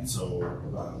 And so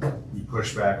we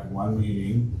pushed back one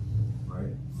meeting,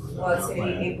 right? for the- Well, it's gonna be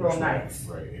plan. April Pushed back, 9th.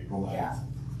 Right, April 9th. Yeah.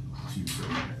 To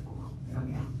submit it.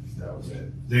 And that was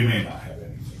it. They may not have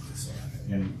anything to say on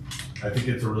it. And I think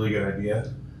it's a really good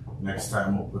idea. Next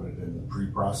time we'll put it in the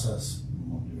pre-process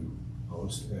and we'll do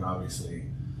post. And obviously,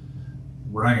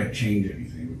 we're not gonna change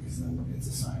anything because then it's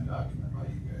a signed document by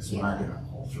you guys. So we're not gonna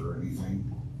alter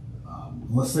anything.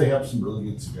 Unless they have some really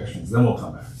good suggestions, then we'll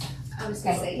come back. I was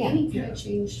gonna say, Yeah. any kind of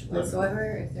change whatsoever,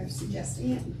 if they're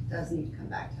suggesting it, does need to come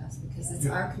back to us, because it's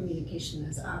our communication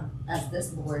as this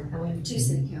board to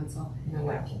city council. And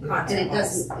it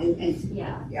doesn't, and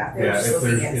yeah. Yeah, Yeah, just if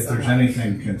looking at there's someone.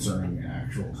 anything concerning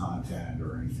actual content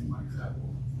or anything like that,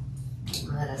 we'll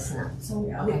Let us know. So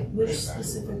Yeah. which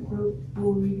specific group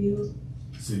will review?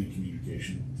 city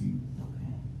communication team,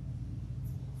 Okay.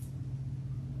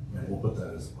 and we'll put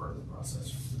that as a part of the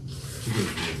process. I think it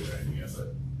would be a good idea, but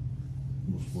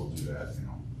we'll do that, you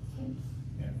know,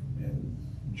 in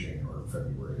January or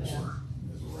February as we're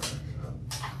wrapping it up.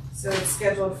 So it's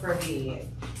scheduled for the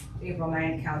April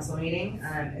 9th council meeting.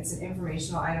 It's an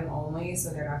informational item only, so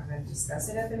they're not gonna discuss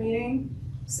it at the meeting.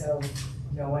 So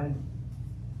no one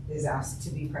is asked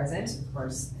to be present. Of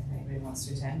course, if anybody wants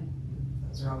to attend,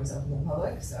 those are always open to the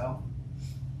public, so.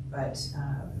 But,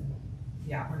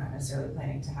 yeah, we're not necessarily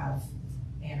planning to have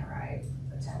Ann or I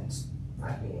attend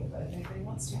that meeting, but if anybody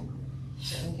wants to,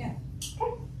 certainly can.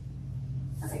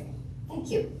 Perfect. Thank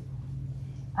you.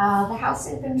 The house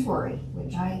inventory,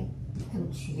 which I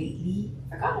completely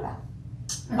forgot about.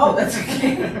 Oh, that's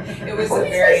okay. It was a What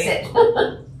did very I say?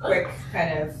 quick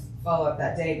kind of follow up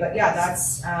that day, but yeah,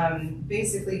 that's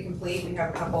basically complete. We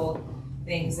have a couple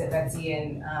things that Betsy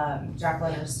and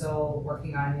Jacqueline are still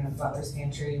working on, you know, Butler's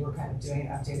Pantry. We're kind of doing an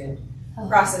updated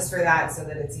process for that so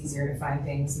that it's easier to find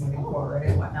things moving forward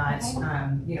and whatnot.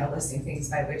 You know, listing things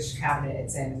by which cabinet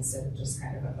it's in instead of just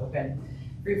kind of an open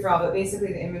free for all. But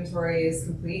basically the inventory is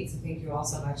complete, so thank you all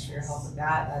so much for your help with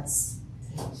that. That's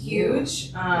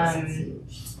huge.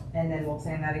 And then we'll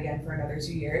plan that again for another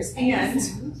 2 years. And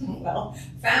well,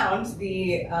 found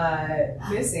the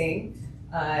missing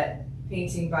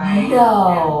painting by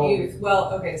No. Anne Booth.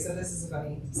 Well, okay, so this is a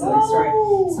funny story.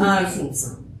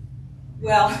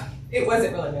 Well, it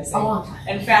wasn't really missing. A long time.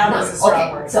 And found was a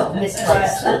strong word. So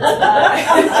misplaced.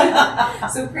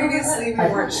 So previously we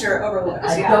weren't sure, overlooked,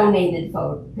 A yeah. donated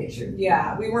photo picture.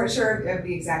 Yeah, we weren't sure of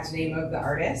the exact name of the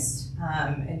artist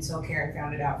until Karen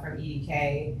found it out from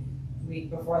EDK week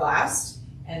before last.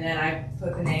 And then I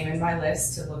put the name in my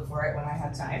list to look for it when I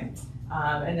had time.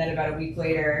 And then about a week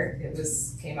later,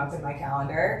 came up in my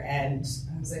calendar, and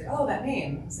I was like, "Oh, that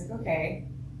name." I was like, "Okay,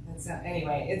 that's not."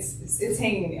 Anyway, it's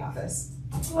hanging in the office.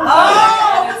 Oh!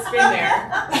 And it's been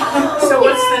there. So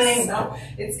what's the name? So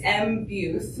it's M.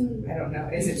 Booth. I don't know.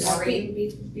 Is it Maureen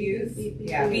Booth?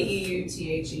 Yeah,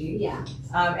 Beuthe. Yeah.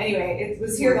 Anyway, it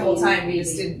was here the whole time. We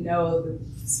just didn't know the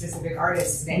specific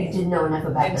artist's We name didn't know enough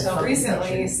about this until photo recently,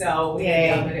 picture. so we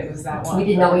didn't know that it was that one. We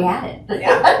didn't know we had it.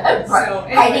 Yeah. So Hiding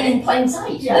anyway. in plain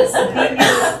sight. Yes.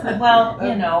 Well,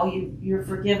 you know, you're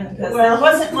forgiven because there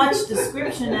wasn't much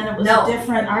description and it was No. a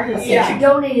different artist. Yeah.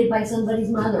 Donated by somebody's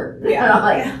mother. Yeah.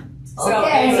 Like, So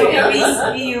okay.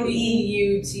 anyway,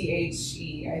 B-U-E.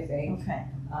 Beuthe, I think. Okay.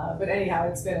 But anyhow,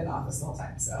 it's been in office the whole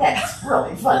time. So That's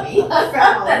really funny.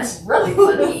 That's really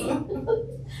funny.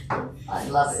 I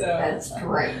love it. So, That's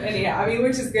great. anyhow, I mean,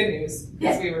 which is good news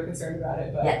because we were concerned about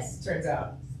it, but Yes. turns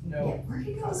out no Yeah, where'd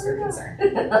it go? cause for Where'd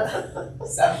it concern.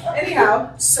 So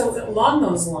anyhow, So along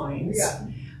those lines,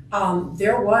 yeah.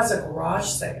 there was a garage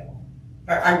sale.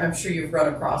 I'm sure you've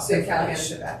run across The it. Callahan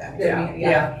should have that.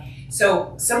 Yeah.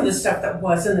 So some of the stuff that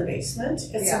was in the basement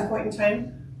at Yeah. some point in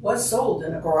time was sold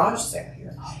in a garage sale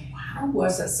here. Oh, wow. Who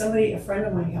was it? A friend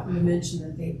of mine happened to mention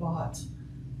that they bought,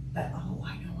 I know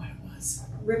what it was.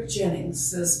 Rick Jennings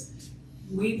says,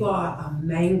 we bought a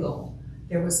mangle.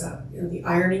 There was the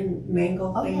ironing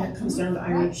mangle Oh, thing yeah. that comes down to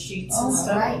iron sheets and Oh,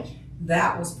 stuff. right.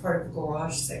 That was part of a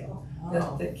garage sale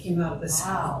that came out of this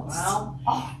Wow. house. Well,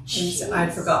 Oh, And geez. so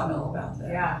I'd forgotten all about that.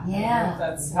 yeah. Yeah.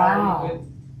 That's Wow. how we would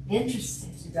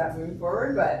Interesting. keep that moving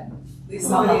forward, but at least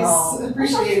Oh. somebody's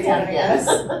appreciating it, I Yes.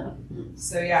 guess.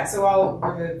 So yeah, so I'll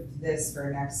remove this for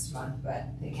next month, but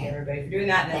thank you everybody for doing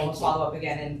that, and then we'll Thank you. follow up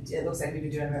again, and it looks like we've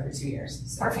been doing them every 2 years.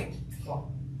 So. Perfect.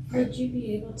 Cool. Would you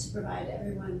be able to provide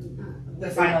everyone The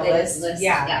with final the list?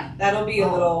 Yeah. That'll be a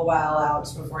little while out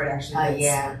before it actually gets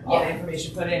Yeah. all the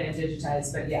information put in and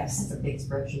digitized, but yes. That's a big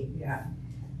spreadsheet. Yeah.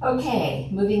 Okay,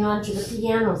 moving on to the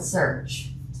piano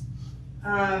search.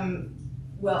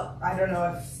 Well, I don't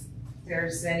know if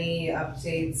there's any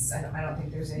updates. I don't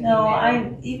think there's anything No,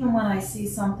 there. even when I see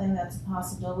something that's a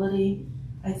possibility,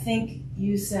 I think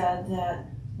you said that,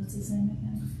 what's his name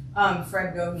again?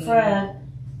 Fred Goheen. Fred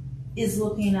is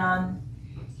looking on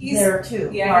He's- there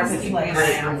too. Yeah, he's keeping an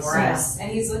Marketplace. eye out for Yeah. us.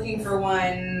 And he's looking for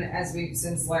one, as we've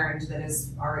since learned, that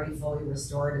is already fully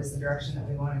restored is the direction that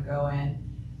we want to go in.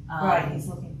 Right, he's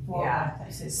looking for yeah. one. I thought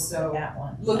you said So, looking at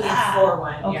one. Looking Ah, for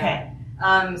one, yeah. Okay.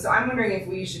 So I'm wondering if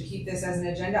we should keep this as an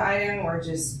agenda item or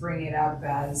just bring it up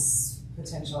as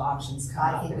potential options come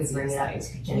I up. think it we bring seems it up like. as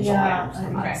potential Yeah, items. I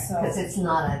think Okay. so. Because it's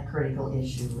not a critical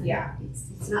issue. Yeah.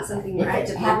 It's not something If we're it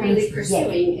actively happens, really yeah.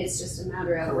 pursuing, it's just a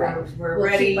matter of Correct. We're we'll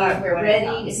ready. keep we're when it ready,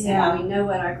 comes. and Yeah. we know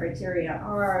what our criteria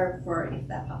are for if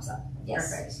that pops up.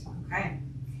 Yes. Perfect. Okay.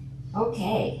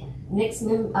 Okay, next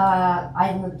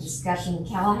item of discussion,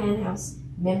 Callahan House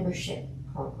membership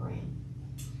program.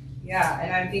 Yeah,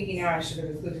 and I'm thinking now I should have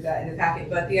included that in the packet,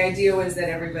 but the idea was that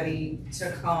everybody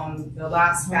took home the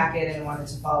last packet and wanted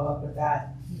to follow up with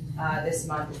that this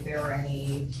month if there were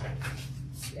any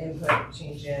input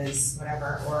changes,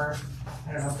 whatever, or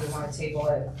I don't know if we want to table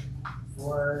it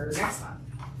for next month.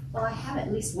 Well, I have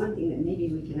at least one thing that maybe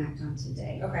we can act on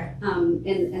today. Okay.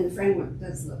 And the framework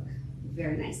does look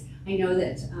very nice. I know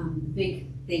that the big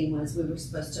thing was we were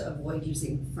supposed to avoid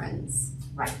using friends.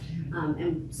 Right.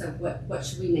 And so what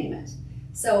should we name it?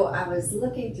 So I was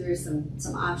looking through some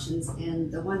options,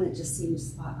 and the one that just seemed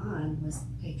spot on was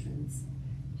patrons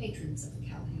of the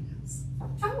Callahan House.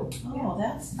 Oh,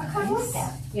 That's I kind of like nice.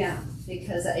 that. Yeah,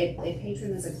 because a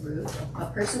patron is a group, a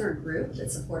person or group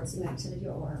that supports an activity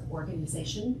or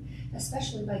organization,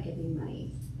 especially by giving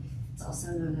money. It's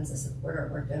also known as a supporter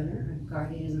or donor, a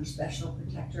guardian or special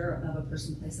protector of a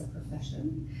person, place, or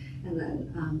profession. And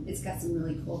then it's got some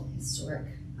really cool historic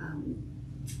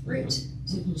root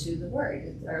to the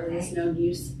word. The earliest known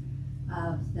use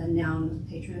of the noun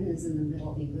patron is in the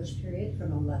Middle English period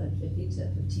from 1150 to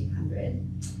 1500.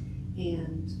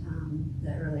 And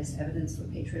the earliest evidence for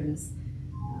patron is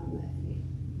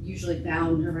usually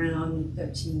found around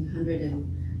 1300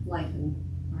 in Life and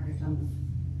Martyrdom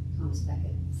of Thomas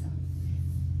Becket.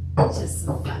 So it's just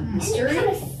some fun history. It kind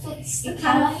of fits the It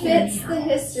kind of Callahan fits the House.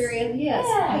 history, and yes,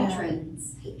 Yeah.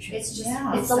 patrons. It's just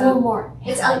Yeah. It's a little more.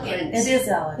 it's eloquent. It is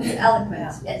elegant. It's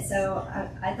eloquent. And so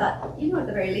I thought, at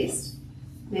the very least,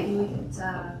 maybe we could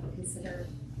consider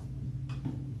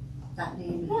that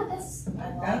name. Yeah, that's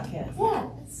I like it.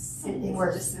 that's something It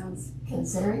worth just sounds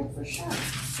considering for sure.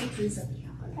 patrons of the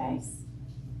Callahan Okay. House.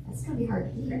 That's gonna be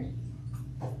hard to hear.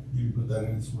 You can put that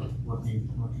in as working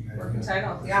Working idea.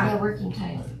 title. Yeah. Working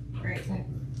title. Great.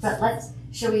 But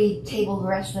shall we table the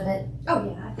rest of it? Oh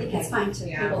yeah, I think it's fine to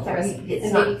Yeah. table the rest, It's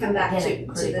and not maybe come back again, to a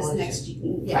this critical next.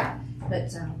 Yeah,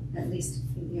 but at least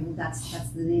that's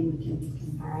the name we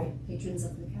can All right. patrons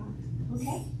of the Callahan.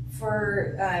 Okay.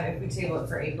 For if we table it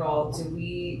for April,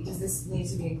 does this need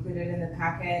to be included in the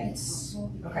packet? It's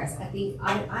helpful Okay. because I think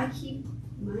I keep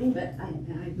mine, but I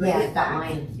bring Yeah, it I've got back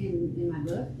mine. in my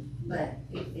book. But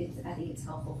I think it's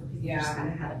helpful for people to just Yeah. kind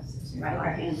of have it right on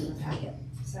Okay. hand in the packet.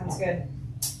 Sounds good.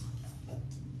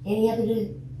 Any other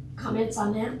comments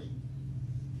on that?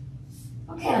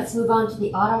 Okay, let's move on to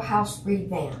the Auto House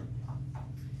revamp.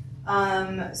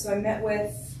 So I met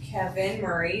with Kevin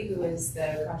Murray, who is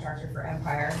the contractor for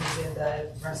Empire, who did the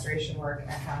restoration work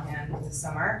at Callahan this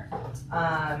summer,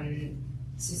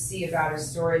 to see about a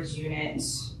storage unit,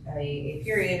 a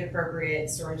period appropriate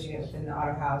storage unit within the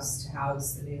auto house to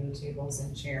house the new tables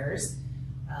and chairs.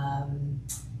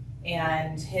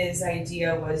 And his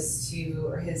idea was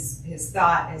or his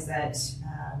thought is that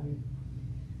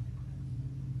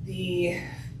the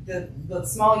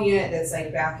small unit that's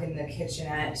like back in the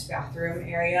kitchenette bathroom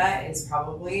area is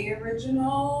probably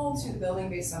original to the building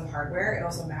based on hardware. It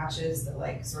also matches the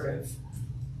like sort of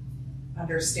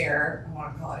understair, I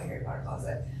want to call it a Harry Potter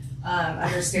closet,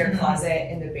 understair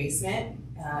closet in the basement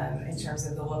in terms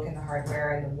of the look and the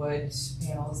hardware and the wood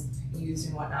panels used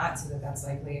and whatnot, so that's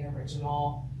likely an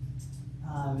original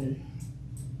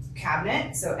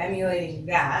cabinet. So emulating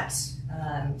that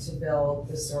to build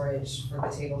the storage for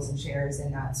the tables and chairs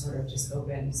in that sort of just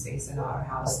open space in the auto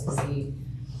house is the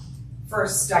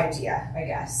first idea, I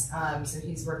guess. So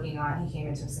he came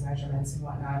and took some measurements and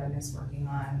whatnot and is working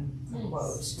on a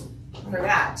quote for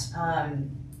that.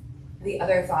 The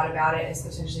other thought about it is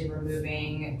potentially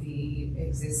removing the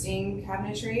existing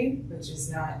cabinetry, which is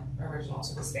not original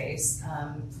to the space,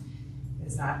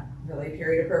 is not really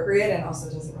period appropriate and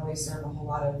also doesn't really serve a whole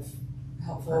lot of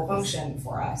helpful function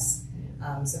for us.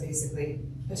 So basically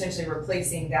potentially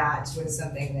replacing that with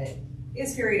something that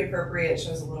is period appropriate,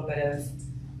 shows a little bit of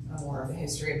more of the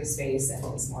history of the space and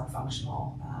is more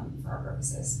functional for our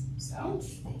purposes. So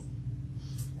Interesting.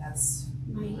 that's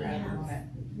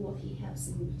Will he have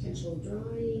some potential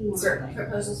drawing or Certainly.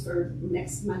 proposals for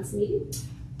next month's meeting?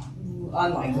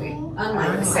 unlikely.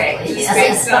 Unlikely. would say, just Yes.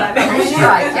 based on- Nice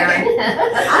try, Karen.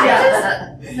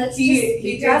 Let's He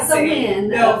just drop did the say- win.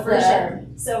 no, of for the- sure.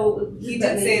 So He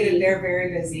but did say that maybe- they're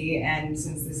very busy, and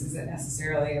since this isn't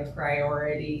necessarily a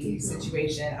priority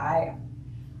situation,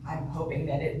 I'm hoping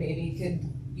that it maybe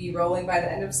could be rolling by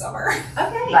the end of summer.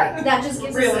 Okay, Right. that just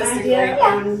gives us an Realistically. idea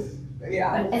on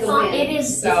Yeah. It's The on, win. it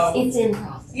is, So- it's in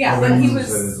process. Yeah, Everyone when he moves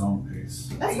was. at his own pace.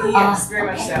 That's fine. Yes, very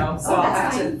much Okay. so. So Oh, I'll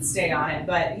that's have to stay on it.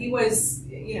 But he was,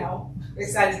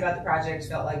 excited about the project,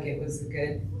 felt like it was a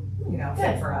good,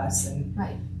 fit for us. And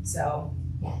Right. so,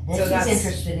 Yeah, So if he's that's-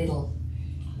 interested, it'll,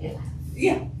 yeah,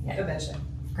 Yeah. eventually.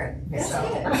 great. That's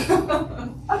So,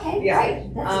 Okay, Yeah.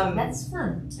 great, that's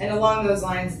fun. and along those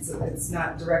lines, it's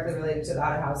not directly related to the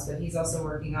Auto House, but he's also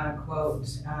working on a quote,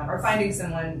 or finding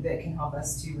someone that can help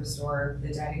us to restore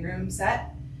the dining room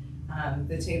set.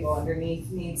 The table underneath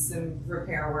needs some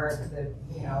repair work,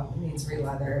 needs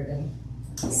re-leathered and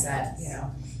set,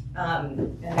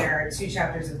 and there are 2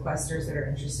 chapters of Questers that are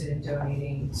interested in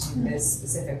donating to this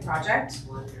specific project.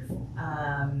 Wonderful.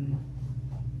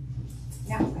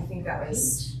 Yeah, I think that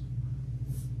was,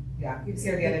 he was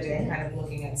here the other day kind of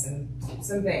looking at some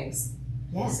things.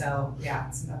 Yeah. So,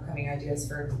 some upcoming ideas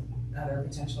for other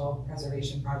potential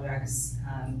preservation projects,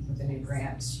 with a new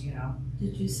grant,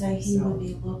 Did you say he would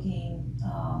be looking,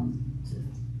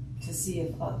 to see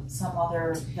if some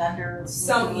other vendor?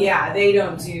 would do it? They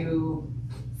don't do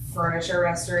furniture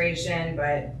restoration,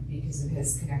 but because of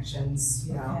his connections,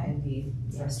 Okay. in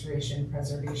the restoration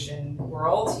preservation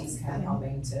world, he's kind of Okay.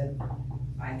 helping to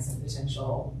find some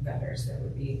potential vendors that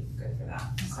would be good for that.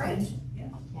 Great. Yeah.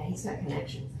 Yeah, he's got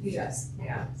connections. He does,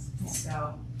 yeah.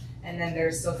 So, and then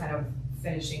they're still kind of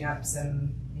finishing up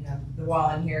some, the wall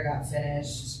in here got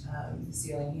finished, the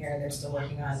ceiling here, they're still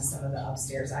working on some of the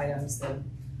upstairs items, the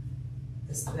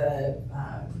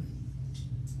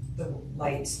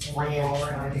light in the wall,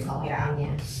 Whatever you call it, yeah,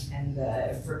 yeah. and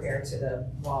the repair to the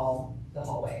wall, the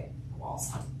hallway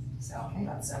walls. So Okay.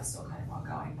 that's still kind of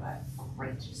ongoing, but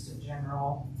Great. just a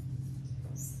general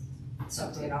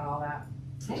update on all that.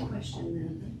 Question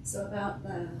then, so about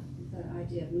the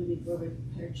idea of moving forward,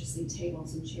 purchasing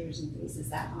tables and chairs and things, is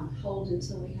that on hold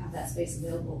until we have that space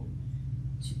available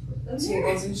to put them there?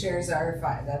 Tables and chairs are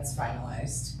that's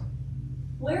finalized.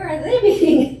 Where are they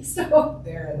being stored?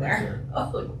 They're in there.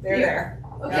 Oh, They're there.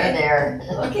 They're okay, there.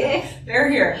 okay, They're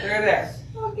here. They're there.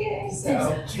 okay. So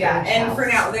It's a yeah, strange and for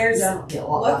house. now, there's Yeah. Yeah,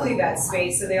 well, luckily that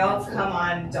space, so they all come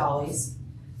on dollies,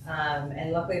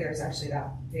 and luckily there's actually that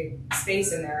big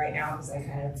space in there right now because I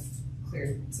kind of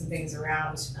cleared some things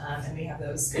around, and we have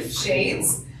those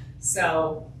shades.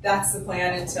 So that's the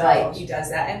plan until Right. he does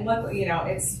that. And luckily,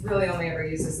 it's really only ever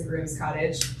used as the groom's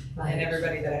cottage, and Right.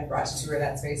 everybody that I've brought to tour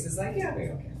that space is like, yeah, we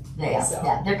don't care. Yeah, So,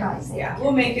 yeah, they're guys. they Yeah, don't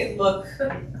we'll make it look, the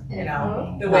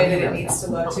way that it needs to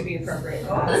look to be appropriate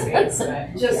for that space.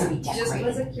 But Just, be just decorated.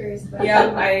 wasn't curious, but.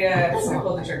 yeah, I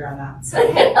pulled the trigger on that. So.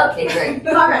 Okay, great.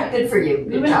 All right, Good for you. Good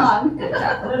moving job. on. Good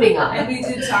job. Moving on. And we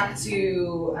did talk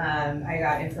to, I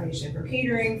got information from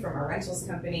catering, from our rentals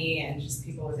company, and just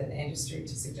people within the industry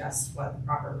to suggest what the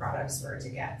proper products were to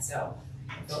get. So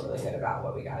I feel really good about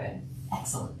what we got in.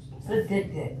 Excellent.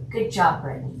 Good. Good job,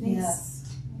 Brittany. Yes.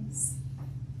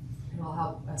 It'll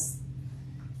help us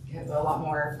get a lot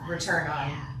more return on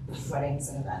Yeah. weddings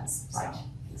and events. So. Right.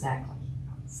 Exactly.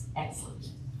 Excellent.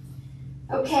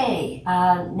 Okay,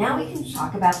 now we can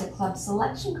talk about the club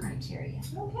selection criteria.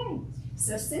 Okay,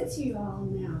 so since you all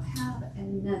now have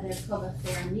another club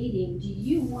affair meeting, do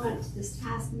you want this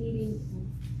task meeting?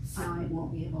 It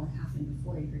won't be able to happen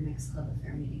before your next club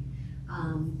affair meeting.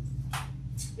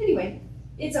 Anyway,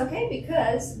 it's okay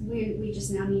because we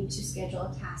just now need to schedule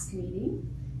a task meeting,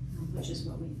 which is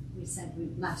what we said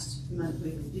last month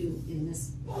we would do in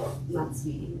this month's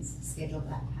meetings, schedule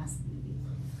that task meeting.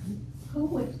 Who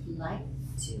would like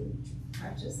to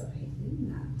participate in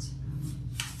that?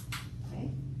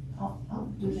 Okay.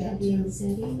 I'll do that Andy too. and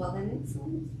Cindy? Well, then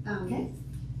excellent. Okay.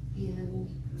 And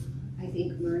I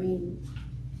think Maureen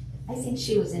I think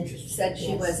she was interested. said she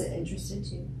Yes. was interested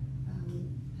too. I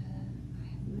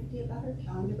have no idea about her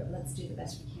calendar, but let's do the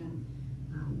best we can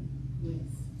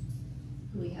with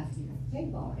who we have here at the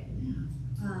table right now.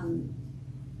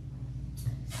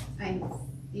 I'm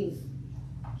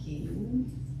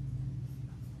thinking,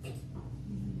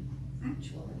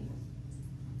 actually,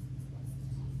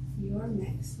 your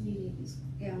next meeting is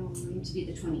going to be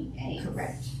the 28th.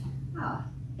 Correct. Ah,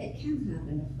 it can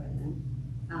happen before then.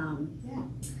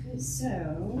 Yeah.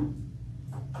 So,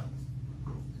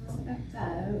 how about,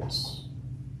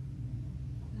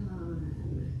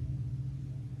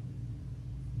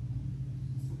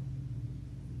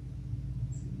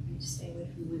 I just stay away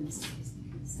from Wednesdays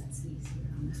because that's easier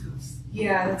on the house.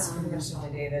 Yeah, that's pretty much the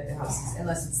only day that the house is,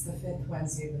 unless it's the 5th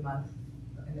Wednesday of the month,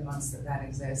 in the months that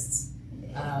exists.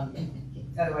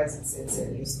 Otherwise, it's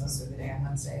in use most of the day on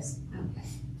Wednesdays. Okay.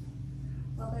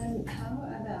 Well then, how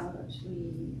about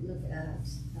we look at,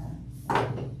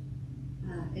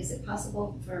 is it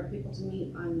possible for people to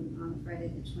meet on Friday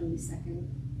the 22nd?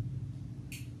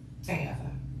 I have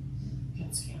a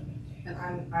PET scan that day.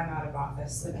 I'm out of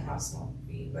office, so the house won't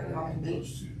be, but y'all can meet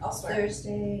Those two. elsewhere.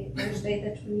 Thursday the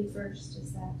 21st,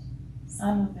 is that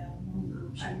I'm available. an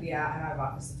option? Yeah, I'm out of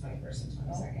office the 21st and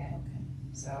 22nd. Okay.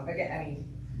 So again, I mean,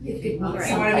 You could meet Alright. if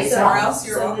you want to meet someplace somewhere else. else,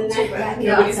 you're So welcome the to, night- but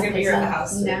yeah, nobody's gonna be someplace here at the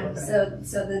else. house. No, Okay.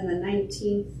 so then the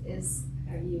 19th is,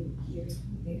 are you here?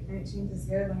 The 19th is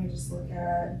good. Let me just look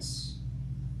at.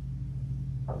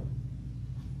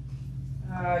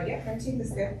 Yeah, 19th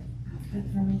is good. Good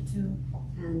for me too.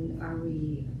 And are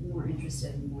we more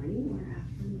interested in morning or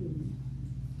afternoon?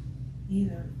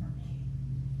 Either for me.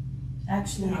 The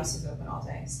Actually, house is open all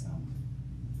day, so.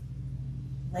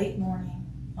 late morning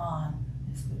on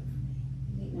is good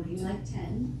for me. Late morning, like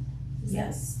 10? Is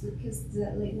Yes. Is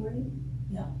that late morning?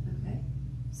 Yeah. Okay,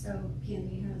 so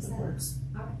Candy, how's It that? works.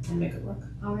 All right, I'll make it work.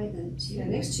 all right then, Yeah,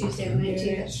 next Tuesday, the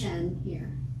 19th at 10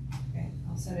 here. Okay,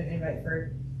 I'll send an invite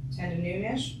for 10 to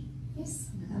noon-ish. Yes.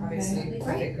 Obviously, That'd be if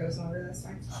great. it goes longer, that's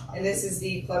fine. And this is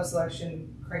the club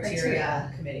selection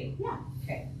criteria committee. Yeah.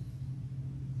 Okay.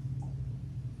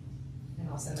 And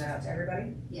I'll send that out to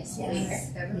everybody. Yes, Yes.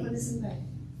 please, everyone is invited.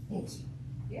 Thank you.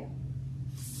 Yeah.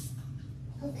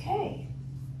 Okay.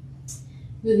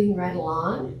 Moving right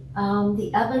along,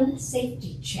 the oven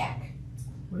safety check.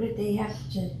 What did they have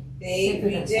to?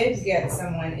 We did get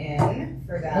someone in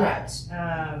for that.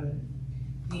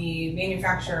 The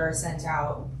manufacturer sent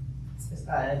out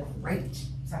Right.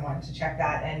 someone to check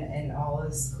that, and all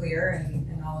is clear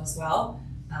and all is well.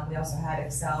 We also had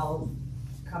Excel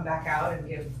come back out and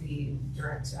give the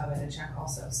direct oven a check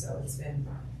also, so it's been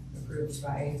approved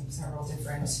by several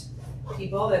different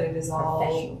people that it is all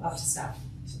Professionals. up to snuff.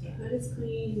 The hood is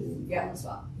clean and Yeah. all as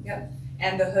well.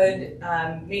 And the hood,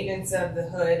 maintenance of the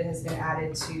hood has been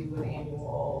added to the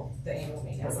annual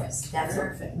maintenance list. That's what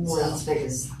Perfect. Maureen's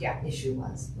biggest Yeah. issue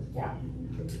was. with that.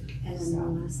 And So. then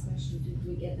one last question, did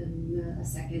we get a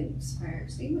second fire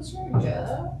extinguisher?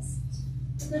 Well,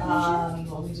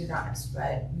 we did not,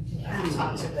 but we can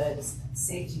talk to the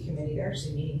safety committee. They're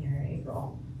actually meeting here in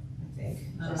April, I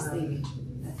think. Just thinking,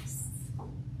 that's,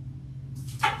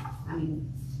 I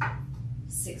mean,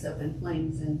 6 open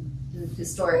flames in a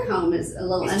historic home is a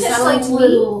little It's just unsettling a to me.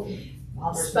 little.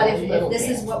 bothers But me a if little this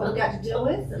bit. is what we've got to deal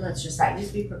with, then let's just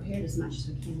Right. be prepared as much as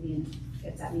we can be. And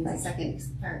if that means a second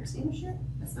fire extinguisher,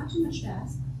 that's not too much to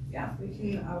ask. Yeah, we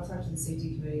can, I'll talk to the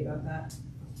safety committee about that.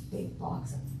 Big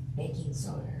blocks of baking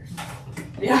soda or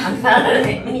something.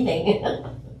 Yeah. Anything.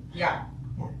 Yeah.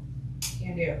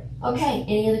 Can do. Okay,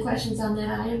 any other questions on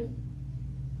that item?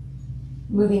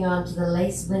 Moving on to the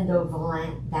lace window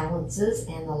balances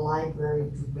and the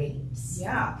library drapes.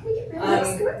 Yeah. Can we get rid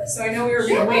of those? So I know we were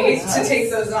gonna Yeah, wait that to looks- take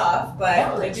those off, but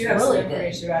that I looks do have some really good.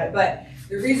 information about it. But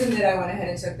the reason that I went ahead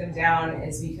and took them down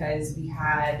is because we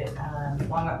had,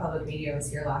 Longmont Public Media was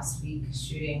here last week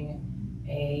shooting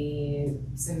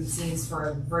some scenes for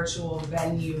a virtual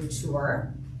venue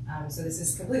tour. So this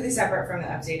is completely separate from the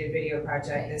updated video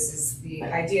project. This is, the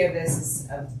idea of this is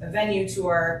a venue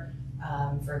tour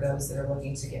for those that are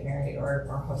looking to get married or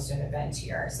host an event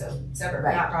here. So separate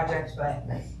from that project, but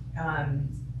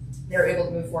they were able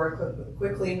to move forward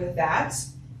quickly with that.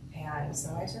 And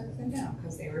so I took them down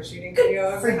because they were shooting video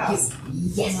of the house.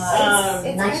 Yes.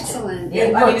 It's Nice. excellent.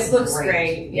 It I mean, looks it looks great.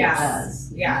 great. Yeah. It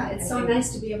does. Yeah. It's I so think-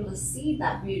 nice to be able to see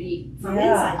that beauty from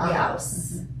Yeah. inside the Yeah.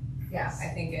 house. Yeah, I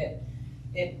think it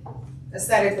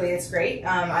aesthetically it's great.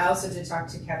 I also did talk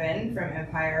to Kevin from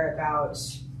Empire about.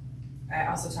 I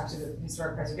also talked to the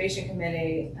Historic Preservation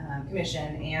Committee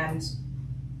Commission and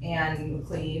Anne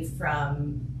Cleve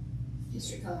from.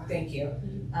 District Color. Thank you.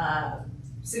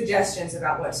 Suggestions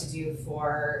about what to do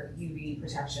for UV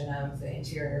protection of the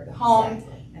interior of the home,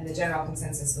 and the general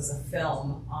consensus was a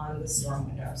film on the storm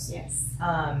windows. Yes.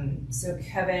 So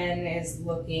Kevin is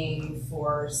looking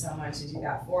for someone to do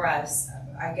that for us.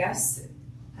 I guess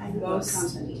I know Most-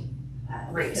 what company,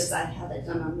 Great. because I had it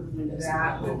done on the windows.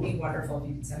 that would be wonderful if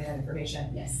you could send me that information.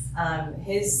 Yes.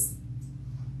 His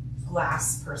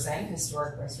glass person,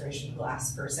 historic restoration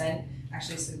glass person,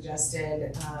 actually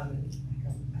suggested an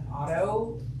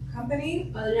auto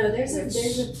company. Oh, no, there's a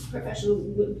professional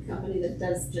wood company that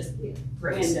does just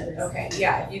Great. windows. Okay,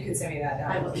 yeah, if you could send me that, I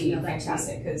that will would be email that to you.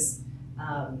 fantastic, because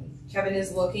Kevin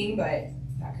is looking, but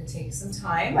that could take some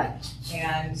time. Right.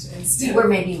 And instead We're of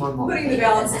maybe more putting the motivated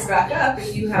balances than back up,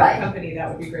 if you have Right. a company, that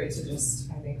would be great to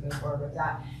just, I think, move forward with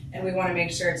that. And we want to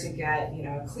make sure to get,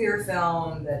 a clear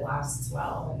film that lasts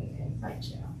well and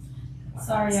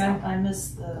Sorry, I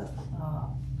missed the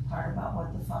part about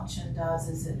what the function does.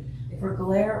 Is it for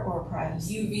glare or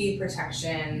privacy? UV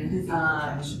protection, UV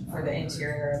protection, for the okay.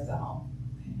 interior of the home.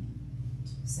 Okay.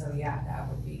 So yeah, that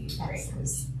would be great,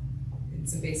 because did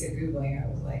some basic Googling, I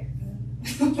was like,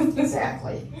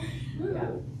 Exactly. yeah.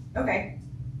 Okay,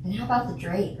 And how about the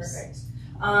drapes? perfect.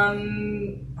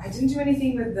 I didn't do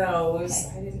anything with those.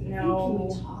 I didn't Can know.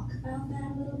 we talk about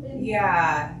that a little bit?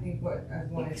 Yeah, I think what I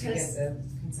wanted to get Because- the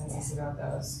consensus about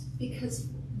those. Because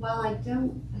while I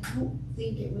don't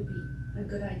think it would be a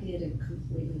good idea to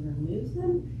completely remove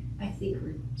them, I think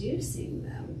reducing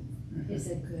them is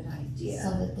a good idea. So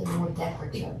that they're more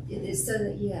decorative. It is so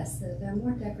that, yes, that they're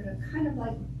more decorative, kind of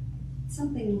like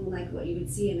something like what you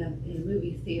would see in a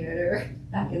movie theater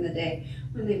back in the day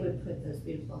when they would put those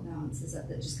beautiful balances up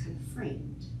that just kind of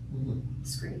framed the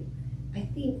screen. I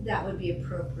think that would be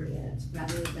appropriate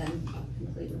rather than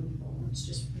complete removal. Let's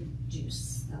just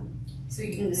reduce them. So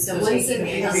And you the so ones taking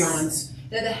in the the heavy ones ones.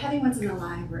 They're the heavy ones in the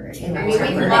library. In the I mean, we can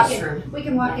library. walk Next in, room. we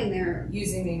can walk in there.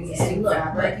 using the And existing look,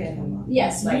 fabric and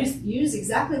Yes, Like- use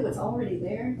exactly what's already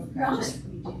there. Okay. Just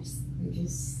reduce.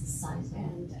 Reduce the size of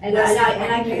it. And Leslie, I what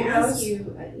can do you ask use?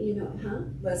 you, you know, huh?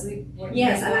 Leslie, what do you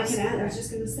Yes, think and I works? can ask, I was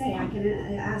just gonna say, I can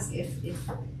ask if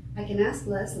I can ask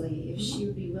Leslie if she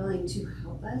would be willing to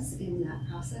help us in that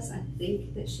process. I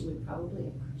think that she would probably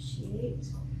appreciate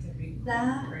That'd be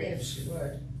that great if she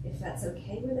would. if that's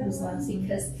okay with Who's us, Leslie?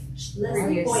 because Leslie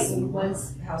Previous Boynton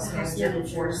was, House the house manager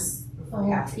manager. before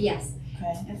Kathy. yes,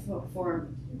 Okay. and for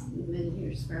many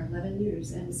years, for 11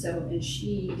 years, and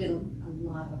she did a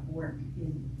lot of work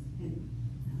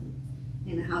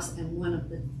in the house, and one of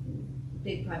the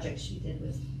big projects she did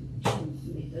was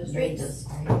she made those Made drapes. those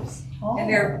drapes. Oh. And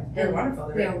they're wonderful.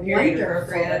 They're They're period wonderful,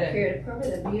 appropriate they're and period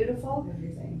appropriate, they're beautiful,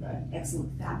 everything, but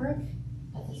excellent fabric,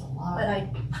 But there's a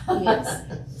lot. but yes.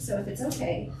 So if it's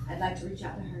okay, I'd like to reach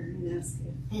out to her and ask if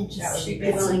And that would just be she'd be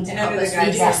good. willing to And help under the us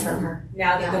guidance reduce feedback them. from her.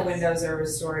 now that the Yes. windows are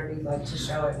restored, we'd like to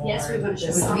show it more. Yes, we want to show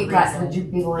Just some Would you, reason. guys, would you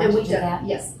be willing And to we do do, that?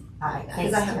 yes, All right, because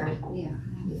thanks, I have,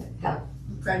 Karen. got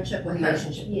a friendship with her.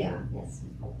 Relationship. Yeah,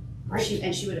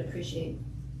 Yes. she would appreciate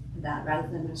that rather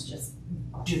than us just,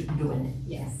 Doing it.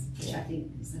 yes, which I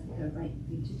think is the right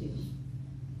thing to do.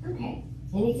 Okay.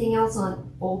 Anything else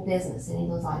on old business? Any of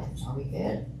those items? Are we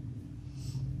good?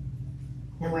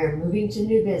 And we're moving to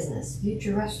new business,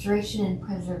 future restoration and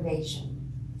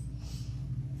preservation.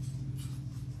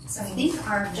 So I think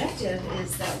our objective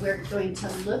is that we're going to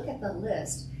look at the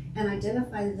list and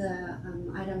identify the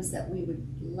items that we would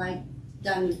like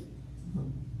done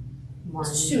More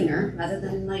sooner rather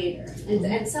than later.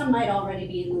 And some might already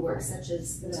be in the works, such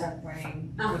as The the, tuck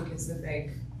pointing, I think is the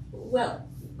big. well,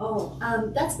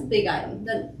 that's the big item,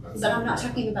 but I'm not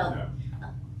talking about,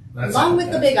 That's along it.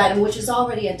 with the big item, which is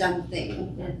already a done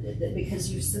thing, because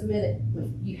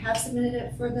you have submitted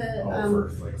it for the,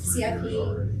 For like 3 CIP. years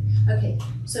already. okay,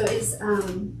 so is,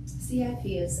 CIP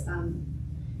is,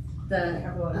 the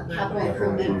capital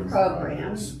improvement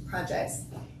program projects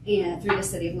and through the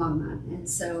city of Longmont. And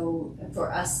so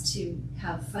for us to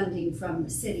have funding from the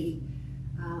city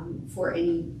for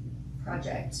any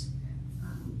project,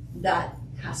 that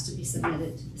has to be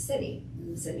submitted to the city,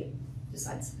 and the city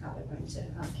decides how they're going to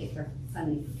allocate their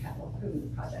funding for capital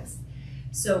improvement projects.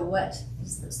 So what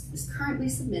is currently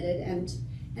submitted, and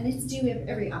it's due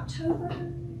every October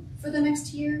for the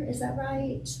next year, is that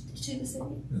right, to the city?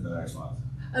 In the next month.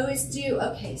 Oh, it's due,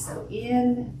 okay, so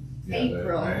in Yeah,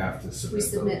 April, I have to submit we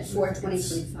submit those. for I think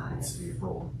 2025. It's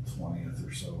April 20th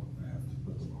or so. I have to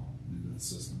put them all into the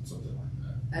system, something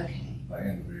like that, Okay, by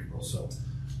end of April. So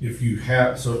if you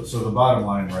have, so the bottom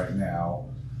line right now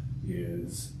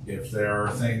is if there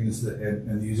are things that,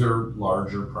 and these are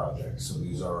larger projects, so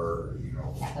these are,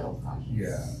 capital projects.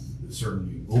 yeah,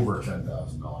 certainly over $10,000,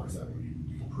 that would even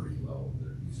be pretty low.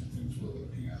 These are things we're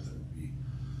looking at that would be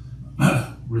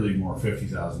really more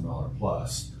 $50,000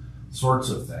 plus sorts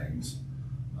of things,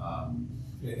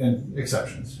 and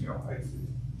exceptions, it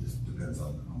just depends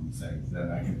on the thing.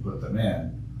 Then I can put them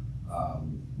in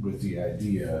with the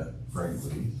idea,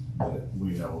 frankly, that we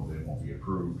know they won't be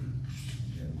approved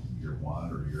in year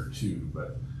 1 or year 2,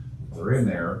 but they're in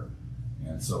there,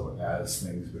 and so as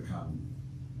things become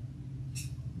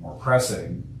more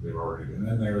pressing, they've already been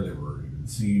in there, they've already been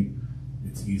seen,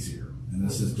 it's easier. And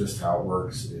this is just how it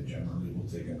works. It generally will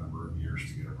take a number of years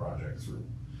to get a project through.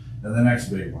 And the next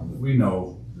big one that we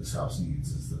know this house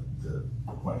needs is the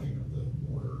pointing of the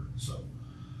mortar,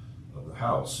 of the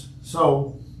house.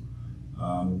 So,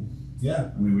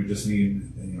 we just need,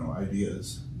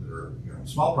 ideas that are,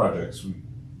 small projects, we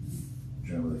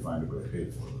generally find a way to pay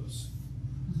for those,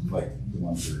 like the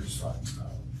ones we were just talking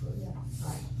about. But,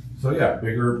 Right. so yeah,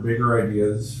 bigger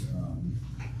ideas.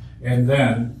 And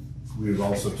then we've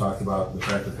also talked about the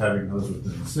fact of having those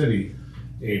within the city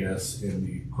aid us in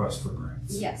the quest for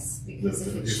grants. yes, because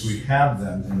If we have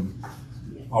them, and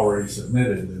already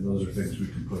submitted, then those are things we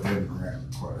can put in grant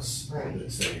requests Right.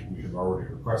 that say we have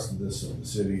already requested this of the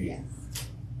city. Yeah.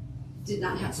 Did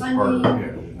not have It's a part of, funding.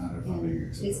 yeah, did not have funding.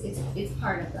 And it's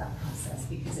part of that process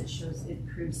because it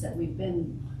proves that we've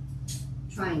been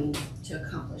trying to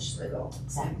accomplish the goal.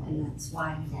 Exactly. And that's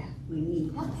why Yeah. we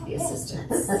need the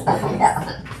assistance.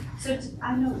 Yeah. So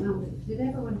I don't know, did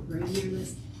everyone bring your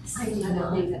list? I did Another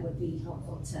not. thing that would be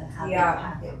helpful to have in the Yeah.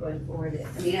 packet going forward.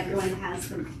 I mean, everyone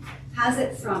has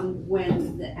it from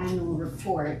when the annual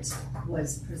report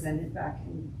was presented back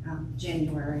in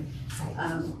January.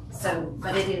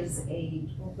 But it is a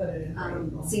We'll put it in.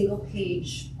 April. single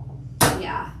page,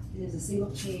 yeah, it is a single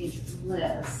page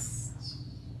list.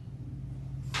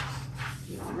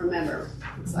 You know, remember,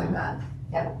 things like that,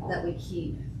 that we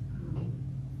keep.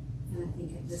 And I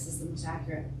think this is the most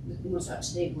accurate, the most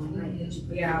up-to-date one, right, that you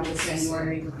put Yeah, in the this is-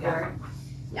 January report.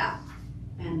 Yeah,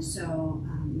 and so,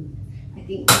 I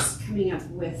think just coming up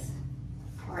with,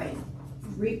 all right,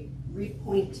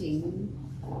 repointing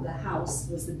the house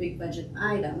was the big budget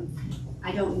item.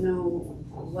 I don't know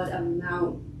what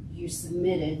amount you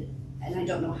submitted, and I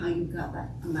don't know how you got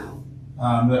that amount.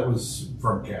 That was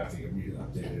from Kathy, and we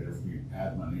updated it, we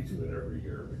add money to it every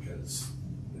year because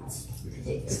it's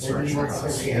It's more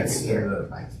expensive it's every in year.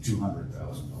 the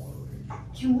 $200,000 range.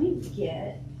 Can we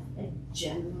get a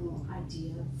general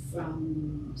idea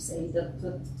from, say,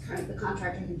 the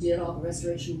contractor who did all the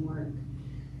restoration work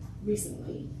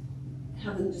recently?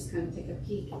 Have them just kind of take a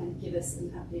peek and give us an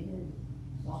updated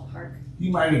ballpark? He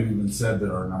might have even said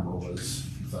that our number was,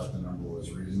 he thought the number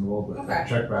was reasonable, but Okay.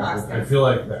 check back. Awesome. I feel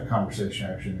like that conversation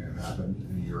actually may have happened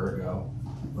a year ago,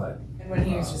 but And when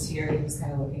he was just here, he was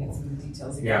kind of looking at some of the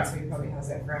details again, Yeah. so he probably has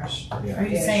it fresh. yeah. Are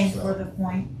you Yes. saying So- for the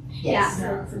point? Yes.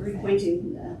 Yeah, for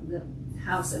repointing the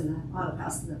house and the auto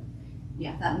house,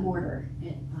 that mortar,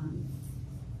 it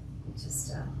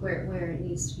just, where it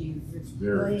needs to be It's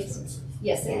very replaced. expensive.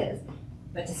 Yes, it is,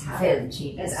 but to It's have very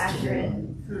cheap. as accurate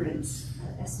and current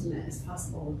estimate as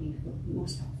possible would be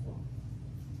most helpful.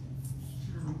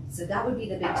 So that would be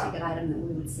the big ticket item that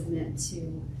we would submit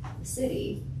to the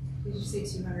city. Did you say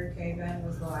 200K, Ben,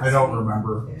 was the last? I don't week?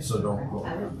 remember, Yeah. so don't Okay. quote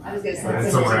me. I was gonna say. But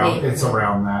It's it's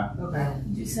around that. Okay.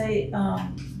 Did you say,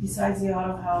 besides the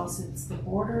auto house, it's the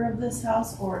border of this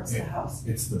house or it's the house?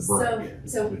 It's the So, brick.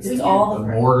 so. It's when It's you- all The the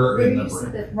brick. mortar Where and you the see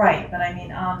brick. the, Right, but I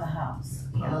mean on the house.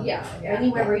 yeah, Yeah.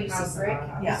 anywhere where you House see and brick, auto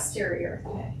house. Yeah. exterior,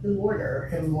 Okay. the mortar.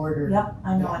 The mortar. Yep,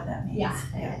 I know what that means. Yeah.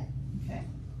 Okay.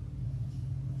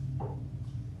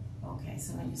 Okay,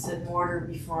 so when you said mortar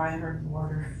before, I heard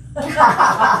mortar.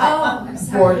 Oh, I'm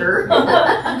sorry. Border.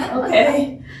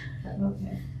 Okay.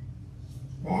 Okay.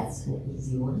 That's an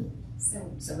easy one.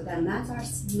 So then that's our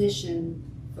submission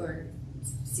for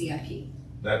CIP.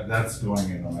 That's going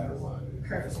in no matter what.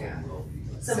 Perfect. It will be.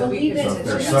 So So we'll we leave could it. So if Is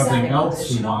there's there something something else we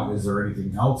additional? want, is there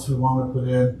anything else we want to put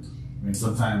in? I mean,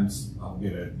 sometimes I'll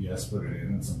get a yes, put it in,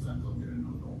 and sometimes I'll get a no,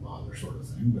 don't bother sort of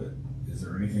thing, but is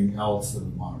there anything else that we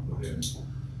want to put in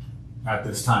at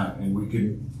this time? And we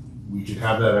could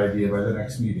have that idea by the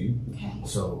next meeting, Okay.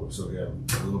 so we have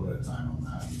a little bit of time on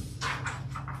that.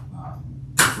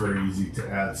 It's very easy to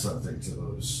add something to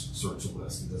those sorts of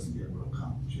lists, it doesn't get real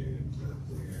complicated,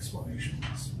 the explanation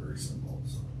is very simple,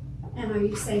 so. And are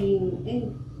you saying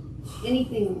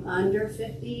anything under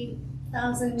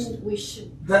 50,000, we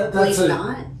should That's probably a,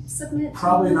 not submit? to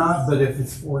probably this? not, but if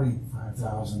it's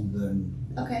 45,000, then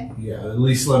Okay, yeah, at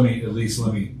least let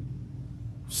me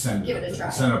send Give it a try.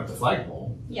 send up the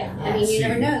flagpole. yeah, Yeah, I mean, you see.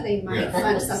 never know, they might Yeah.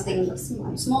 fund something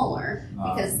smaller,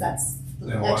 because that's the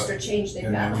then what- extra change they've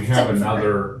And got. then we have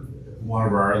one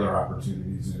of our other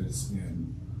opportunities is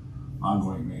in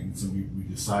ongoing maintenance, and we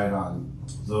decide on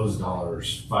those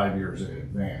dollars 5 years in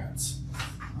advance.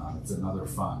 It's another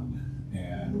fund,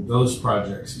 and those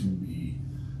projects can be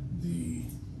the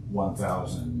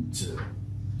 1,000 to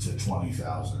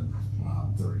 20,000,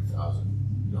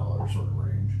 $30,000 sort of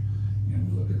range,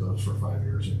 and we look at those for 5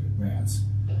 years in advance.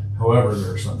 However,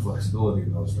 there's some flexibility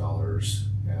in those dollars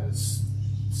as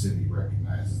the city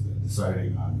recognizes that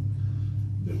deciding on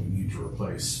that we need to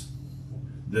replace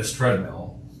this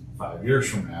treadmill 5 years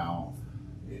from now,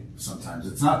 sometimes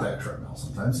it's not that treadmill,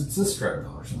 sometimes it's this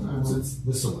treadmill, or sometimes it's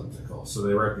this elliptical. So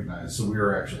they recognize, so we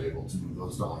are actually able to move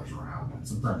those dollars around, and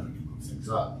sometimes we can move things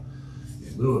up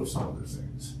in lieu of some other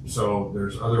things. So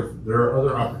there are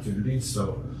other opportunities.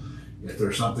 So if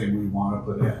there's something we want to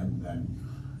put in, then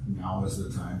now is the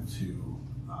time to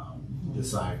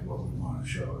decide what we want to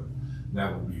show.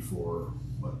 That would be for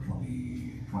what,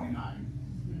 2029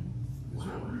 is what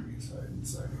we're going to be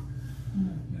deciding.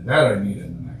 And that I need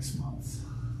in the next month.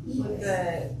 With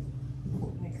the,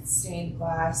 like stained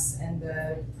glass and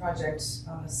the project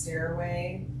on the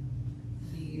stairway,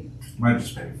 Might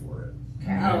just pay for it.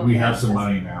 okay. We have some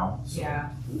money now, so Yeah,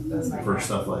 those might for be-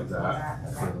 stuff like that,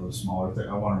 Okay. for those smaller things.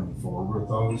 I want to move forward with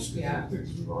those, because Yeah. they're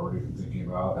things we've already been thinking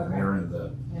about, and Okay. they're in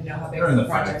the, I know how big they're in the the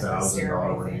project, the $5,000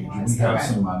 stairway range. thing And was. we have Okay.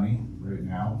 some money right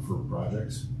now for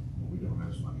projects. We don't have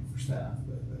as money for staff,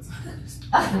 but that's.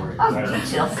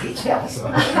 Details. So-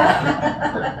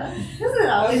 Isn't it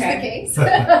always the Okay. case? Well,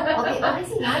 the only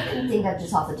thing I can think of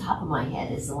just off the top of my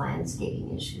head is the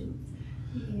landscaping issue.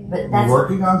 But We're that's,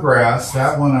 working on grass.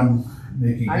 That one I'm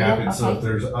making Are you? happen. So if Okay.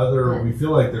 there's other, Good. we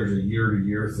feel like there's a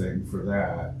year-to-year thing for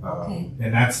that. Okay.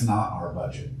 And that's not our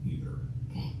budget either.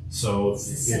 Okay. So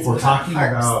if we're talking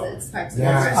about, It's parks.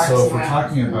 yeah, Parks, so if we're yeah.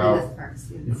 talking about, With parks,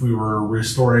 yeah. if we were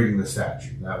restoring the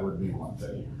statue, that would be one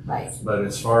thing. right, But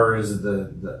as far as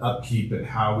the upkeep and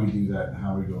how we do that and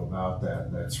how we go about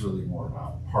that, that's really more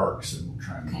about parks and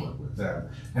trying to Okay. work with them.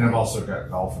 And I've also got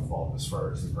golf involved as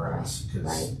far as the grass, because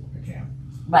Right. I can.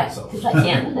 right, So- because I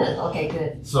can, okay,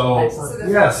 good. So, Excellent. So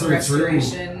the yeah, so it's really,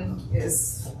 restoration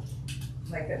is,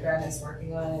 like that Ben is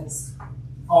working on is,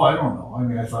 oh, I don't know. I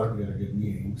mean, I thought we had a good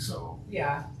meeting, so,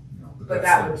 yeah, you know. but that's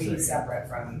that the would be thing. separate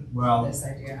from Well, this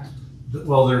idea.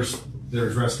 well, there's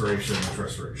restoration, there's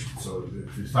restoration. So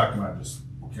if you're talking about just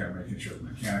kind of making sure the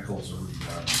mechanicals are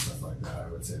redone and stuff like that, I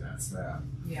would say that's that.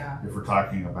 Yeah, If we're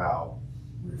talking about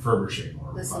refurbishing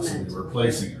or The possibly cement.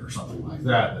 replacing it or something like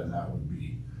that, then that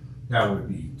would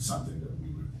be something that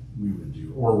we would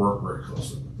do or work very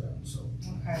closely with them. So,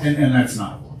 okay, and that's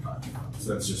not what we're talking about.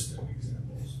 So that's just an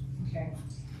example. okay.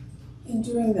 In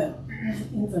doing the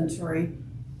inventory,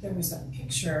 there was a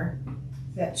picture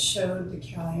that showed the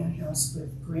Callahan house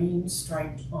with green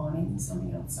striped awnings on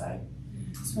the outside.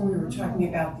 It's when we were talking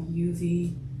about the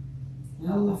UV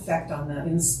effect on the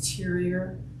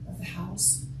interior of the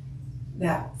house.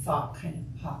 That thought kind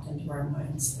of popped into our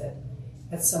minds that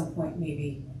at some point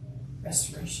maybe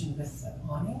restoration with the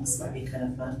awnings might be kind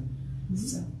of fun.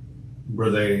 So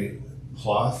Were they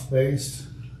cloth based?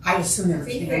 I assume they're I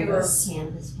think they were- canvas.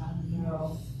 Canvas probably, yeah.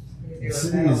 No, maybe they The were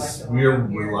city metal is, like the we are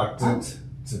one here. reluctant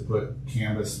to put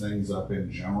canvas things up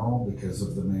in general because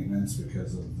of the maintenance,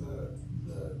 because of the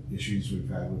issues we've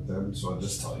had with them. So I'll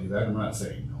just tell you that. I'm not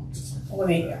saying no to something Well, I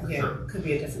mean, like that for yeah, sure. it could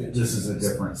be a different. This is a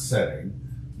different setting,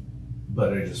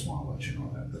 but I just want to let you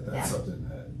know that that's Yeah. something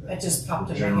that That just popped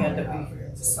in my generally head that not we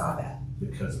fans of saw that.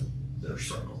 because of their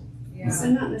struggle. Yeah,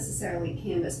 So not necessarily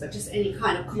canvas, but just any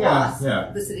kind of Yeah, cloth.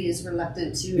 yeah. The city is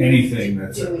reluctant to. Anything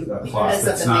that's a doing cloth because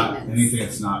that's of the not maintenance. anything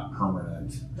that's not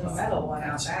permanent. the metal one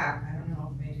out back, I don't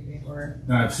know if maybe they were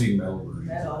And I've seen metal versions.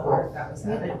 metal or if that was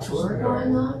We have that. a tour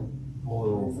going on?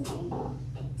 Little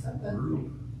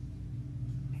group.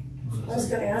 I was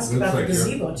gonna ask Looks about the like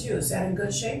gazebo too, is that in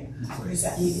good shape? Or is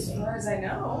that As needed? far as I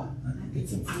know, I think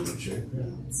it's in pretty good shape.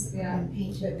 yeah. And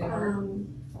painted. But they were-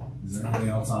 Is there anything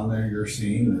else on there you're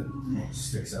seeing that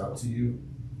sticks out to you?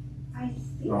 I I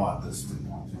think, don't want this to be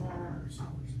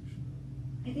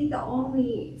I think the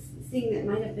only thing that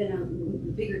might have been a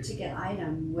bigger ticket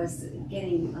item was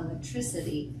getting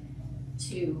electricity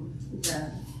to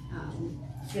the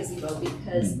gazebo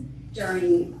because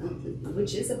during,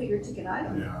 which is a bigger ticket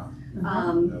item. Yeah,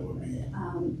 Um, that would be.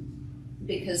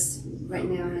 Because right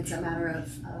now it's a matter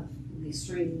of the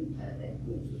string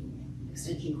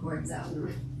extension cords out in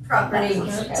the property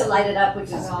to light it up,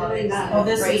 which is really not Oh, a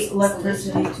this great is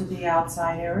electricity to the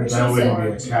outside But area? that wouldn't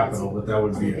or- be a capital, but that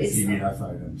would be a It's- PDF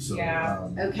item, so. Yeah.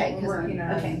 Okay, We're because working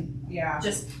on, okay, yeah,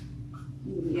 just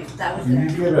yeah, that was Can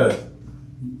you the,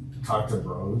 talk to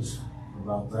Bros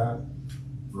about that?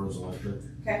 Bros Electric?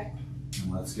 Okay.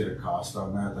 And let's get a cost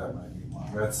on that, that might be one.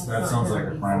 That not sounds like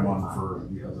gonna a be prime one 45. for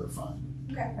the other fund.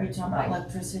 Are you talking about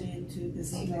electricity to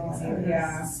gazebo and areas?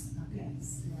 Yeah.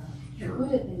 Okay. it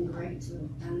would have been great to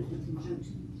have done it in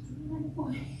conjunction with the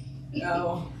boy.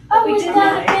 oh, Oh, we we did did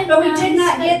not- that. But we did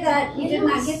not get that. You did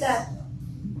not get that.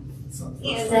 It's not the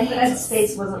Yeah, first The one. head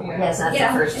space wasn't, yes, that's the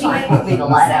Yeah, first anyway, time it'll be the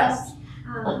lighthouse.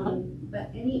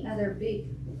 But any other big,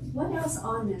 what else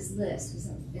on this list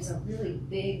is a really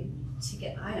big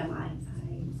ticket item?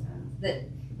 That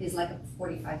is like a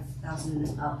 45,000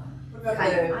 and up what about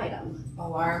kind of the item.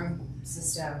 alarm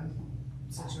system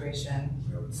situation?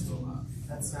 That would still not.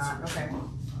 That's not, okay,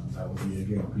 That would be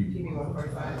again PB PB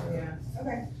 145, yeah,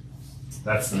 okay.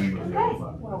 That's the name of the other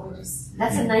fund. Well, we just.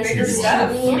 That's a nice Bigger position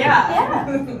stuff, to be in.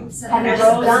 yeah. So Having there's-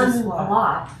 Bros done is a what?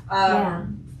 lot, yeah.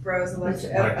 Bros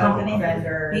Electric, Electric Company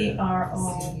vendor.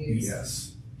 BRO.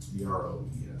 ES.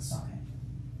 EROES. Okay.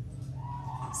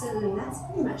 So then that's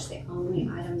pretty much the only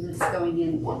item that's going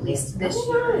in at least this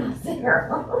Oh, year. yeah,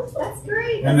 there. That's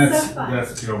great. And That's so fun.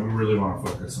 that's, we really want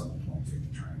to focus on the pointing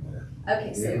and trying to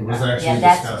Okay, so. It was actually Yeah,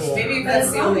 that's discussed. good. Maybe if But that's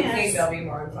as the only long thing, as- they'll be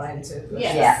more inclined to push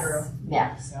Yes. it through.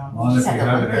 Yeah. So, Well, and if Just you have have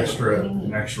to an look at extra, it.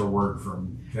 an extra word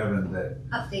from Kevin that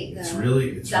Update it's the.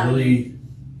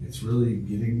 really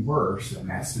getting worse and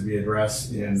Okay. needs to be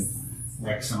addressed in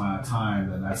X amount of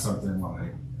time, then that's something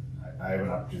when I have an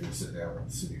opportunity to sit down with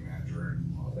the city manager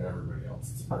and with everybody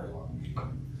else, it's a very long meeting.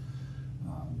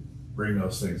 Bring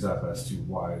those things up as to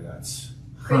why that's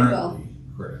currently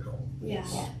critical. Yeah.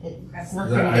 Yeah, it's not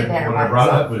What gonna get better. I by brought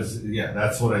itself. up was,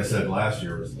 that's what I said last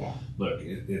year was, Yeah. look,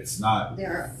 it's not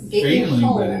There are gaping failing, but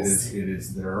holes. it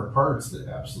is, there are parts that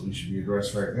absolutely should be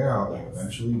addressed right now, and Yes.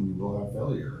 eventually we will have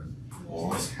failure. Yeah.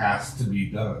 This has to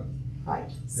be done. Right.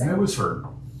 And it was heard,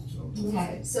 so.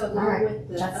 Okay. So All along right. with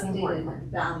the That's the important updated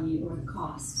value or the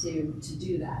cost to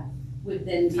do that would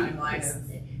then be. Timeline of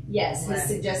Yes, when. his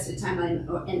suggested timeline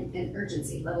or, and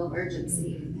urgency, level of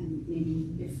urgency, and maybe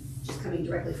if just coming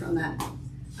directly from that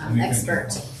Anything expert.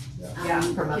 can- Yeah.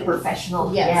 From a can-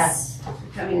 professional, Yes. yes.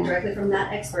 Coming directly from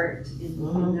that expert in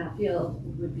Mhm. that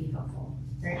field would be helpful.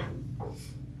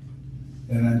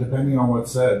 And then depending on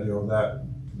what's said, that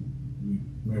we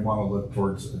may want to look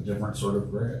towards a different sort of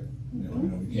grant. We can't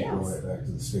go Yes. right back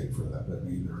to the state for that, but I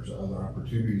mean, there's other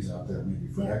opportunities out there maybe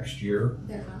for Yeah. next year.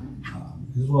 There are.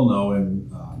 Because we'll know in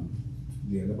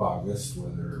the end of August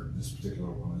whether this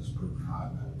particular one is approved or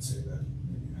not, and I would say that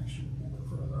maybe next year we can look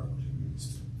for other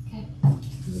opportunities too. Okay.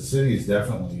 Because the city is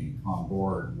definitely on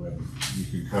board when you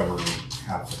can cover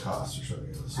half the cost or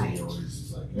something. The city Right. always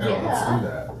is like, yeah, let's do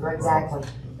that. Exactly.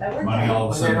 That would Money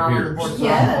all of a When they're sudden not on the appears. board.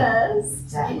 Yes.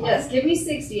 Exactly. Yes, give me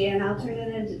 60 and I'll turn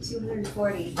it into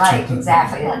 240. Right,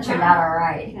 exactly. That turned out all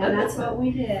right. And that's what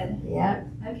we did. Yeah.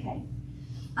 Okay.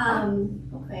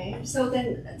 Okay, so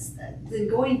then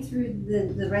going through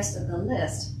the rest of the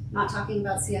list, not talking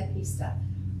about CIP stuff,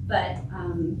 but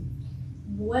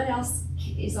what else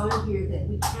is on here that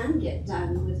we can get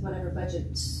done with whatever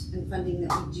budget and funding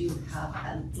that we do have?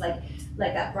 Like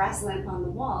that brass lamp on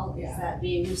the wall, is Yeah. that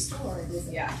being restored? Is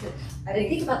it? Yeah. I didn't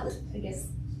think about I guess.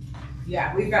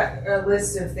 Yeah, we've got a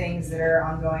list of things that are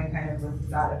ongoing, kind of with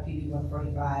that of PB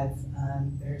 145,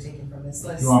 that are taken from this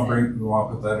list. You want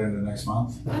to put that into next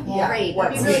month? Yeah. Great. What's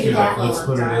That'd be really needed. good. Let's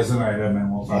put it as an item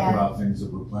and we'll talk Yeah. about things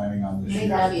that we're planning on this Maybe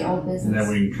year. that'd be old And then business.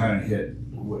 we can kind of hit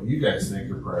what you guys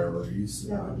think are priorities.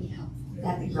 That would be helpful.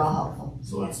 That'd be real helpful.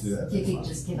 So let's do that. If you next could month.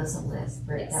 just give us a list,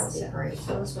 Britt, that would be great.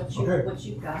 Tell us Okay. what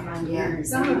you've got on Yeah. here.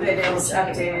 Some of it is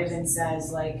Check it updated out. and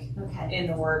says like Okay.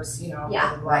 in the works, Yeah.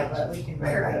 blah, blah, Right. but we can Right,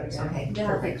 figure right, it out. okay,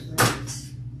 That'll be perfect.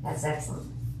 great. That's excellent.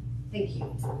 Thank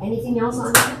you. Anything else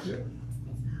on that?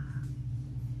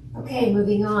 Okay,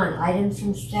 moving on. Items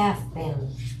from staff, Ben.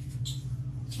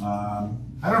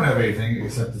 I don't have anything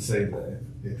except to say that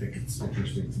I think it's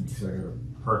interesting to me because I got a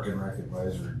Park and Rec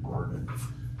Advisory Board and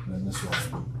then this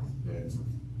one. And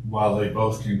while they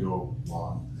both can go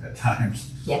long at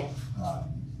times. Yeah.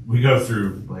 We go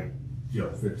through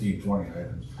 15, 20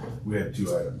 items. We had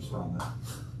 2 items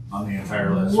on the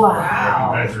entire list. for the Park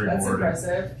Wow. Advisory That's Board.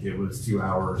 impressive. It was 2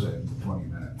 hours and 20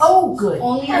 minutes. Oh, good.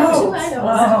 Only have have two two items. items.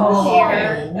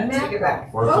 Oh, Take it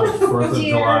back. Fourth of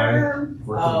July.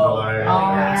 Fourth of Oh. July. Oh,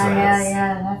 yeah, access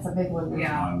yeah, that's a big one.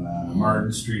 Yeah. On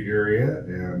Martin Street area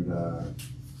and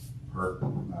park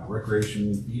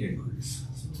recreation fee increase.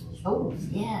 So those were Oh,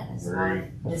 yeah, that's a lot Very-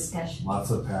 of discussion. lots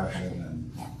of passion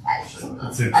and Passion.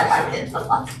 it's I like interesting. it, a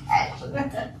lot of passion.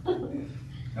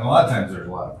 And a lot of times there's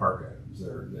a lot of park items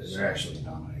that actually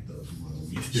dominate those more than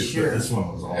we do. Sure. But this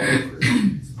one was all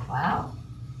recreation. Wow.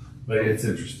 But it's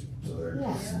interesting. So there's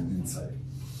Yeah. some insight.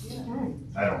 All right.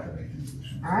 I don't have anything to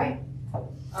additional. All right.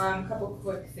 Couple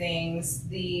quick things.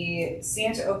 The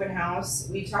Santa open house,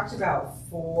 we talked about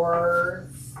 4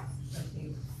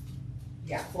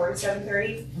 to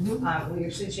 7:30. Mhm. We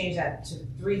actually changed that to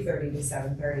 3:30 to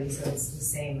 7:30, so it's the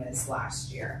same as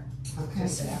last year. Okay.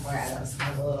 Just an FYI, that was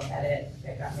kind of a little edit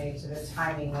that got made to the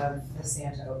timing of the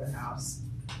Santa open house.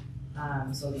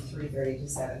 So it'll be 3:30 to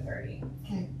 7:30.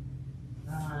 Okay.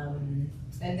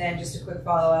 And then just a quick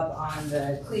follow-up on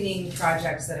the cleaning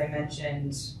projects that I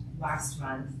mentioned last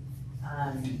month.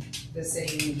 The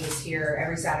city was here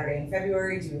every Saturday in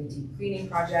February doing a deep cleaning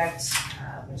project,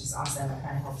 which is awesome. It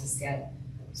kind of helps us get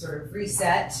sort of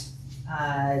reset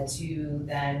to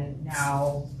then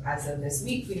now, as of this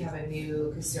week, we have a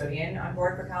new custodian on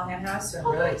board for Callahan House, so I'm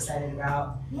really excited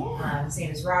about. Yeah. His name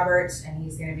is Robert, and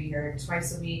he's gonna be here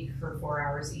twice a week for 4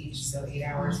 hours each, so 8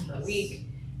 hours per week.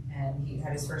 And he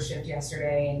had his first shift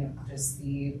yesterday, and just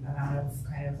the amount of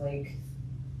kind of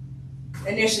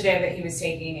initiative that he was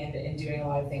taking and doing a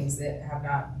lot of things that have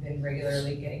not been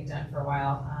regularly getting done for a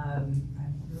while, I'm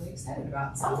really excited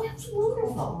about. So Oh, that's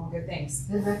wonderful. all good things.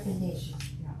 Good recommendation.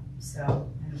 So,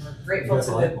 And we're grateful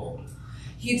to the.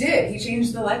 He did. He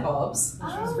changed the light bulbs,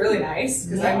 which was really nice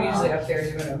because I'm usually up there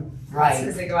doing them. Right.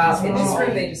 Because they go out in this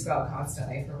room, they just go out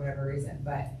constantly for whatever reason.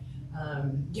 But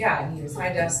yeah, and he was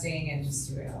high dusting and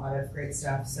just doing a lot of great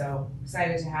stuff. So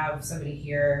excited to have somebody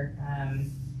here.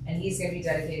 And he's going to be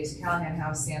dedicated to Callahan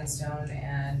House, Sandstone,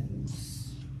 and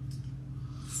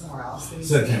somewhere else.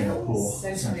 Centennial Pool.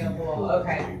 Centennial Pool.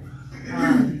 Okay.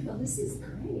 Well, this is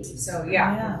great. So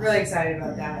yeah, we're really excited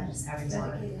about that. Just having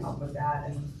more help with that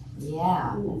and.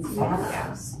 Yeah, that's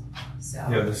fabulous. So.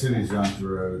 Yeah, the city's gone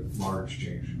through a large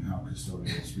change in how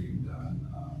custodial is being done.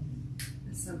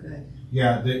 That's so good.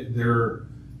 Yeah, there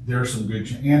are some good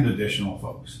and additional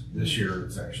folks. This year,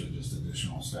 it's actually just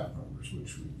additional staff members,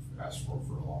 which we've asked for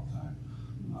a long time.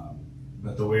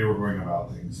 But the way we're going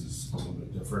about things is a little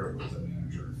bit different with the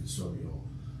manager and custodial.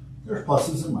 There's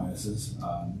pluses and minuses,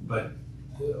 but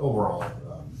overall,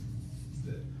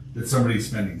 that somebody's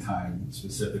spending time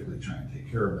specifically trying to take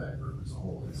care of that group as a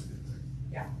whole is a good thing.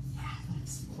 Yeah.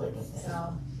 That's quite a bit.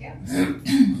 So, yeah.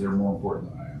 They're more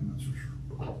important than I am, that's for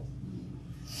sure.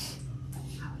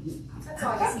 That's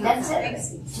all I got. That's it.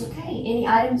 Thanks. Okay, any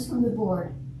items from the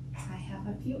board? I have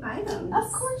a few items.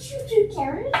 Of course you do,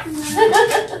 Karen.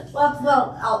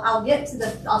 Well, I'll get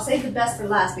to I'll save the best for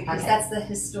last because Okay. that's the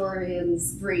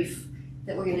historian's brief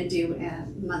that we're gonna do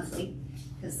monthly,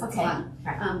 because that's Okay. fun.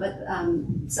 Right. But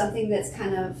something that's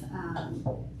kind of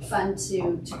fun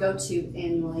to go to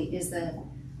annually is the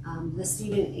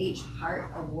Stephen H.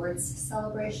 Hart Awards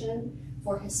celebration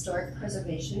for historic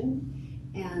preservation,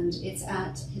 and it's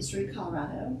at History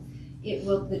Colorado.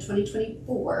 The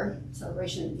 2024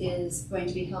 celebration is going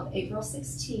to be held April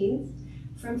 16th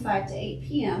from 5 to 8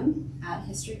 p.m. at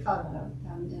History Colorado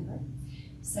down in Denver.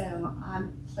 So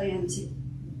I'm planning to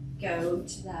go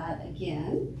to that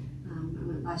again. I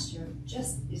went last year.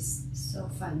 Just is so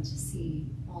fun to see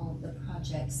all of the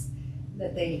projects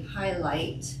that they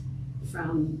highlight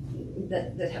from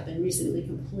that have been recently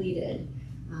completed.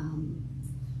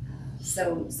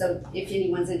 So if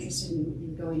anyone's interested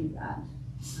in going to that,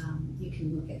 you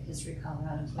can look at History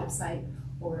Colorado's website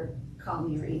or call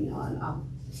me or email and I'll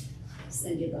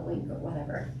send you the link or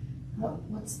whatever.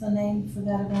 What's the name for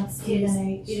that event? Stephen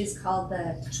H. It is called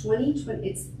the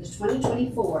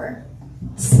 2024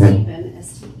 Stephen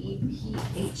STEPHEN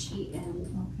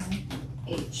Okay.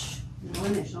 H, no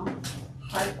initial,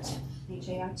 Hart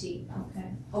HART Okay.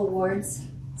 Awards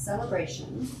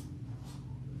Celebration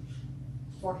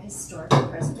for Historical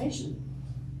Preservation.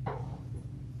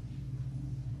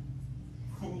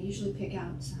 And they usually pick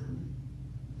out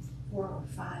 4 or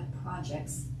 5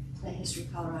 projects that History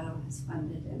Colorado has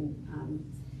funded and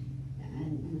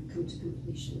come to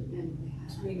completion. And they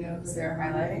have. Do we know who they're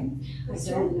highlighting? I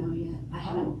don't know yet. I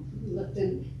haven't looked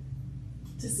in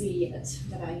to see yet,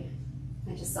 but I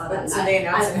just saw that. But so they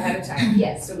announce it ahead of time.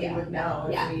 Yes. So we would know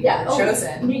if we yeah. were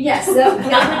chosen. Yes,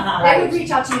 they would reach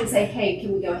out to you and say, "Hey,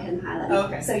 can we go ahead and highlight it?"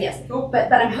 Okay. So yes, Cool.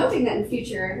 but I'm hoping that in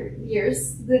future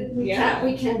years that we Yeah.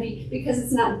 can be, because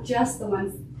it's not just the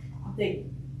ones they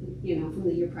from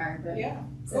the year prior, but Yeah.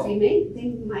 so Cool.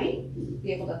 they might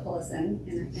be able to pull us in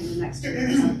the next year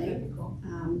or something. Cool.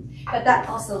 But that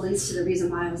also leads to the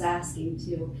reason why I was asking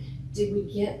too. Did we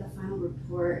get the final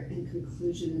report and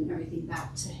conclusion and everything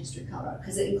back to History Colorado?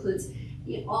 Because it includes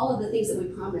all of the things that we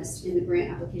promised in the grant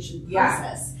application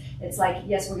process. Yeah. It's like,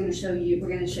 yes, we're going to show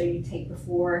you take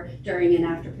before, during, and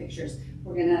after pictures.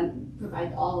 We're going to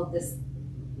provide all of this,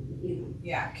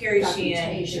 Yeah, Carrie Sheehan,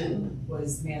 documentation. who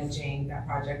was managing that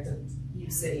project of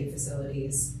city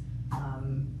facilities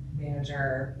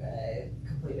manager,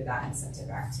 completed that and sent it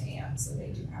back to Anne, so they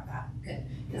do have that. Good,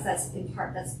 because that's in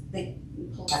part they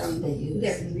pull That's from what they use.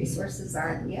 their resources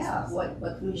are. Yeah, what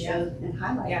can we show and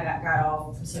highlight? Yeah, that got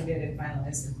all submitted and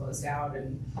finalized and closed out,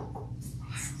 and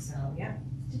so yeah.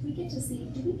 Did we get to see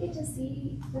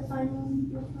the final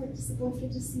report? Does the board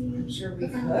get to see? I'm sure we the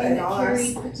could. final thing that I'll Carrie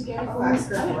ask- put together I'll for us? ask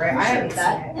her I would for it. I appreciate haven't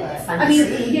that. seen it, but Fun I to mean,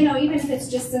 see. even if it's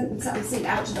just something sent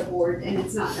out to the board and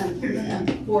it's not a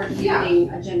board meeting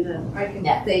agenda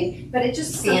Yeah. thing, but it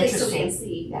just Be something so we interesting. can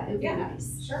see. Yeah. It would be Yeah.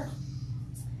 nice. sure.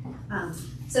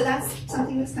 So that's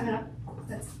something that's coming up.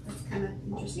 That's kind of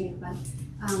interesting and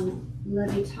fun.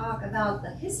 Let me talk about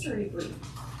the history brief.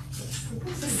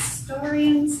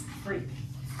 Historian's brief.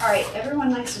 All right,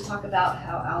 everyone likes to talk about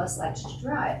how Alice liked to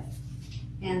drive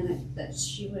and that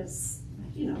she was,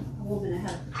 a woman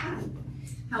ahead of her time.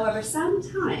 However,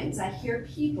 sometimes I hear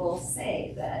people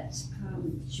say that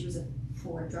she was a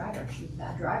poor driver, she was a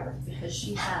bad driver because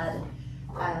she had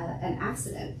an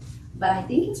accident. But I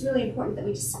think it's really important that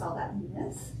we dispel that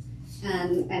myth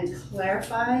and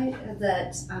clarify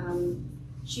that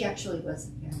she actually was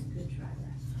a very good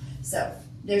driver. So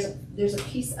there's a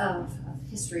piece of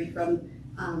history from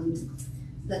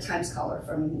the Times Caller,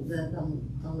 from the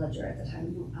Ledger at the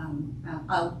time.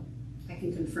 I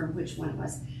can confirm which one it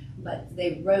was, but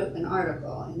they wrote an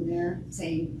article in there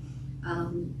saying,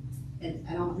 and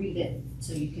I'll read it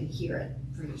so you can hear it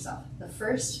for yourself. The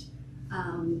first,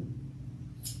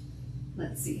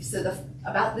 let's see. So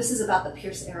this is about the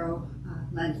Pierce Arrow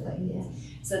land lake. Yes.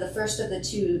 So the first of the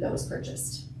two that was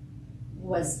purchased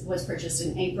was purchased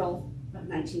in April of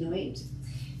 1908,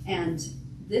 and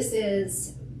this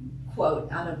is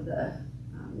quote out of the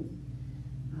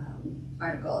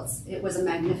article. It was a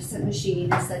magnificent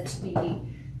machine, said to be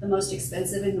the most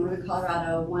expensive in northern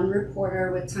Colorado. One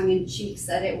reporter with tongue-in-cheek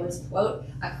said it was, quote,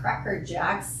 a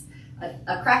crackerjack,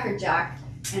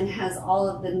 and has all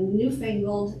of the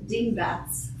newfangled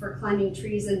dingbats for climbing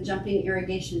trees and jumping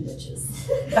irrigation ditches.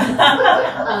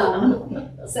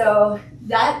 So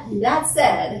that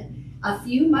said, a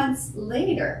few months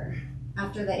later,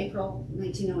 after the April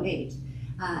 1908,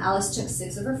 Alice took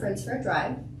 6 of her friends for a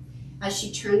drive. As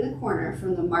she turned the corner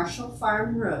from the Marshall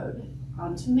Farm Road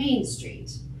onto Main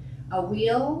Street, a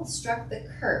wheel struck the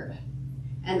curb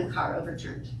and the car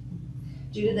overturned.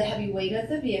 Due to the heavy weight of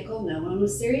the vehicle, no one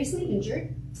was seriously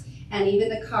injured, and even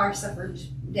the car suffered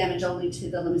damage only to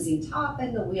the limousine top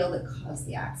and the wheel that caused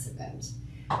the accident.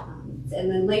 And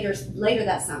then later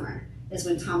that summer is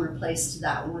when Tom replaced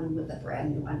that one with a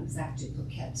brand new one, exact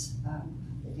duplicate of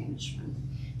the damaged one.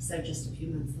 So just a few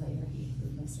months later, he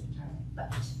replaced it entirely.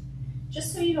 But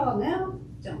just so you all know,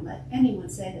 don't let anyone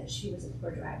say that she was a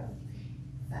poor driver.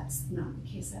 That's not the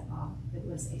case at all. It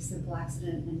was a simple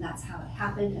accident, and that's how it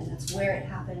happened, and that's where it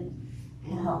happened.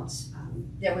 And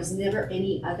there was never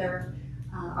any other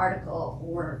article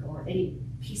or any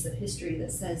piece of history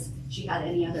that says she had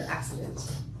any other accident.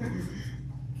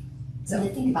 So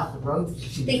think about the road that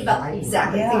she Think was about driving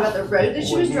exactly. Yeah. Think about the road that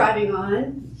she was driving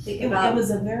on. Think It about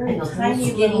was a very And those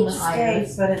tiny little little skinny mistake,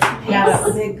 tires. but it had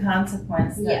a big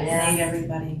consequence that Yes. made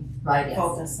everybody on. Right. Yes.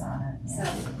 focus on it. so, Yeah.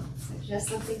 just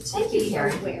something to Thank you, be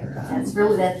Karen. aware of. That's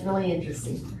really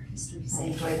interesting. For history's I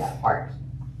sake. enjoy that part.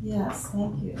 Yes,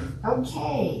 thank you.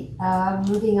 Okay,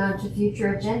 moving on to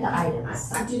future agenda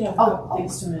items. I did have a couple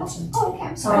things to mention. Oh, okay,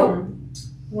 I'm sorry.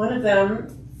 One of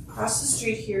them, across the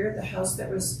street here, the house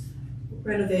that was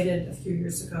renovated a few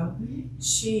years ago,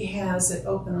 she has it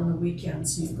open on the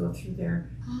weekends, and you can go through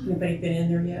there. Anybody been in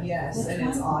there yet? Yes, and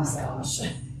it's awesome.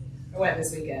 I went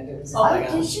this weekend. It was Oh my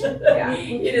Did you? yeah.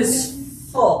 It is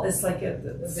full. It's like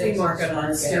the flea market on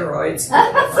steroids.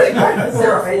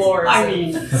 Four floors. I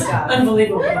mean, stuff.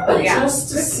 unbelievable. But Yeah. just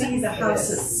to see the house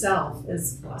is. itself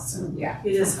is awesome. Yeah.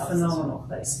 It is a phenomenal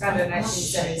place. Found a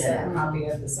 1977 copy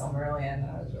of the Silmarillion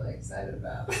that I was really excited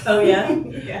about. Oh yeah?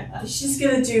 Yeah. She's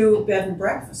gonna do bed and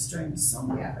breakfast during the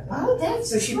summer. Yeah. Oh, that's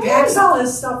So she great. packs all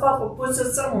this stuff up and puts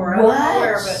it somewhere. I don't know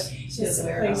where, What? but it's a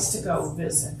place to go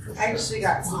visit. For I sure. actually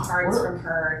got some Wow. cards from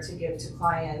her to give to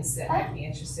clients that might be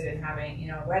interested in having,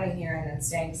 a wedding here and then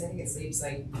staying, because I think it sleeps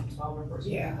like 12 or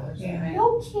 14 Yeah, people or yeah. something.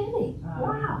 No kidding.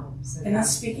 Wow. So, And then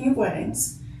speaking of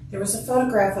weddings, there was a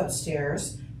photograph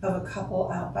upstairs of a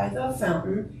couple out by the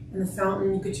fountain, and the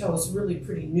fountain, you could tell, was really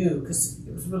pretty new because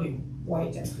it was really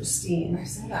white and pristine. I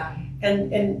saw that.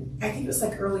 And I think it was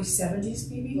like early 70s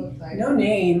maybe. Looked like No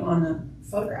name on the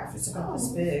photograph, it's about this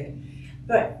big.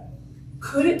 But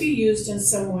could it be used in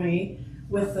some way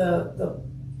with the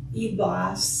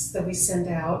e-blasts that we send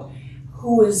out?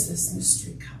 Who is this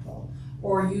mystery couple?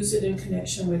 Or use it in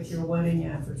connection with your wedding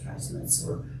advertisements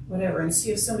or whatever, and see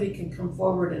if somebody can come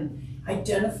forward and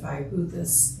identify who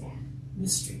this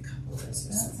mystery couple is or That's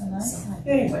a something. nice So,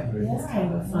 idea. anyway, Yeah, it's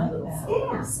kind of a I fun like little that.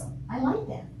 photo. Yeah. So. I like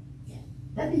that.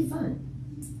 That'd be fun.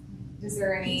 Is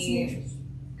there It's any interesting.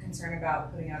 concern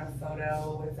about putting out a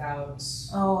photo without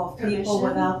Oh, of people Permission?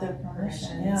 without their permission,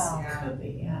 permissions? yeah. Could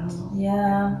be, I don't know.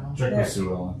 Yeah. Check with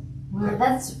Sue Ellen. Well,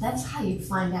 that's how you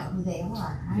find out who they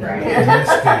are, right? Right. In this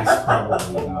case,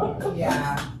 probably not.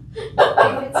 Yeah.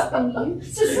 It's been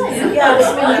used. Just saying. Yeah,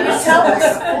 can you tell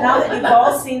us, now that you've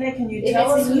all seen it, can you If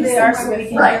tell it's us who been they used are so somewhere we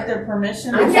can Right. get their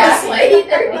permission? Exactly.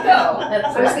 There you go. That's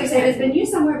I was gonna say, if it's been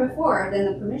used somewhere before, then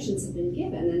the permissions have been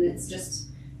given, and it's just,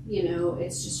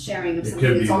 it's just sharing of It something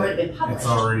could that's be already that been published. It's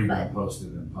already but been posted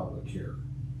in public here.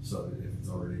 So if it's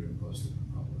already been posted in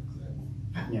public, then,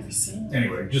 I've never seen it.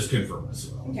 anyway, just confirm with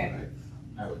Sue Ellen. Okay.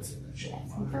 I would say that should Yeah, be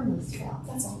fine. confirm this, Val.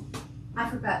 That's all. I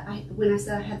forgot, when I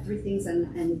said I had 3 things and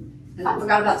I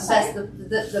forgot about the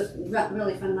best, the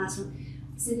really fun last one.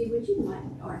 Cindy, would you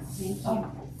mind, or thank you.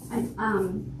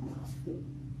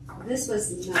 This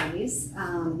was nice.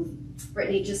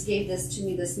 Brittany just gave this to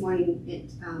me this morning.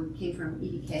 It came from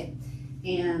EDK,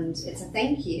 and it's a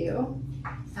thank you.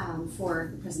 for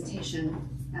the presentation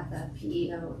at the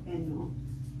PEO Annual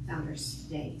Founders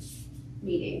Day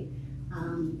meeting.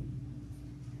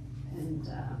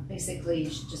 Basically,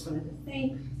 she just wanted to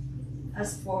thank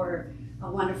us for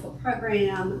a wonderful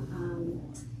program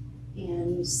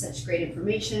and such great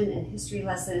information and history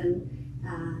lesson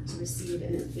to receive,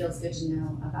 and it feels good to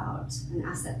know about an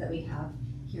asset that we have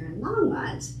here in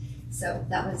Longmont. So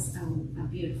that was a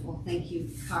beautiful thank you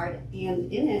card,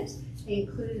 and in it they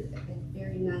included a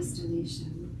very nice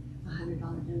donation, $100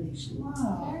 donation.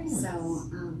 Wow. Very nice. So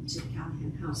to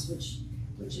Callahan House, which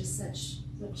is such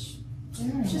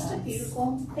Very just a nice.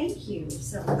 beautiful thank you.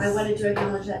 So I wanted to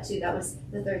acknowledge that too. That was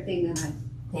the third thing that I.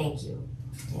 Thank you.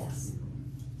 Yes.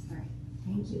 Sorry.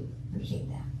 Thank you. Appreciate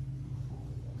that.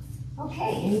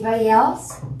 Okay, anybody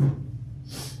else?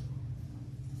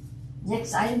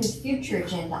 Next item is future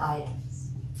agenda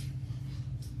items.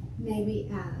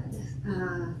 Maybe add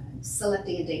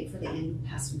selecting a date for the annual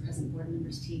past and present board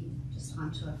members team, just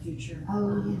onto a future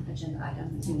agenda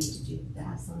item that we need to do that.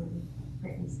 Absolutely.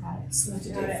 Brittany's got it. So that's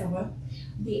a date for what?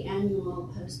 The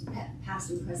annual past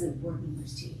and present board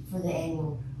members team. For the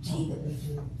annual tea that we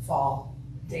do. Fall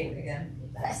date again.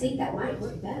 I think that might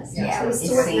work best. Yeah, It's it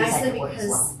to work seems like nicely it works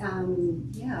because,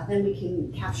 then we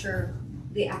can capture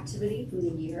the activity from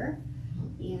the year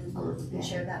and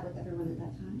share that with everyone at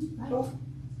that time.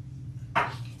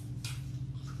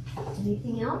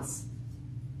 Anything else?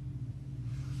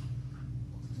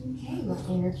 Okay, we'll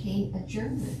entertain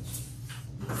adjournment.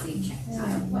 Let's see, check Yeah,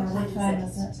 time. What what time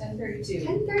is it? 10:32.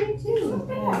 10:32.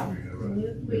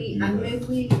 Yeah. I move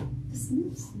we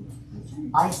dismiss.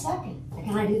 I second.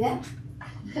 Can I do that?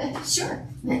 Sure.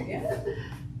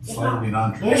 Slightly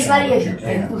non-traditional. Anybody but you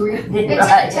can. agree?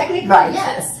 Right. Technically, Right.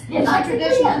 yes. Yes. Not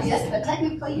traditional, Yes. yes, but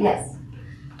technically, yes.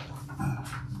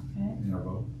 You know,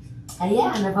 vote.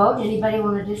 Yeah, and a vote. Anybody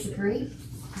want to disagree?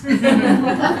 Okay,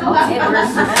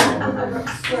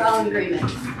 We're all in agreement.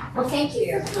 well, thank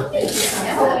you for coming. Yes.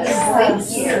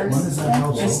 Thank you. When is that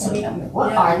house open?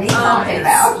 What are they talking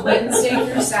about? Wednesday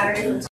through Saturday from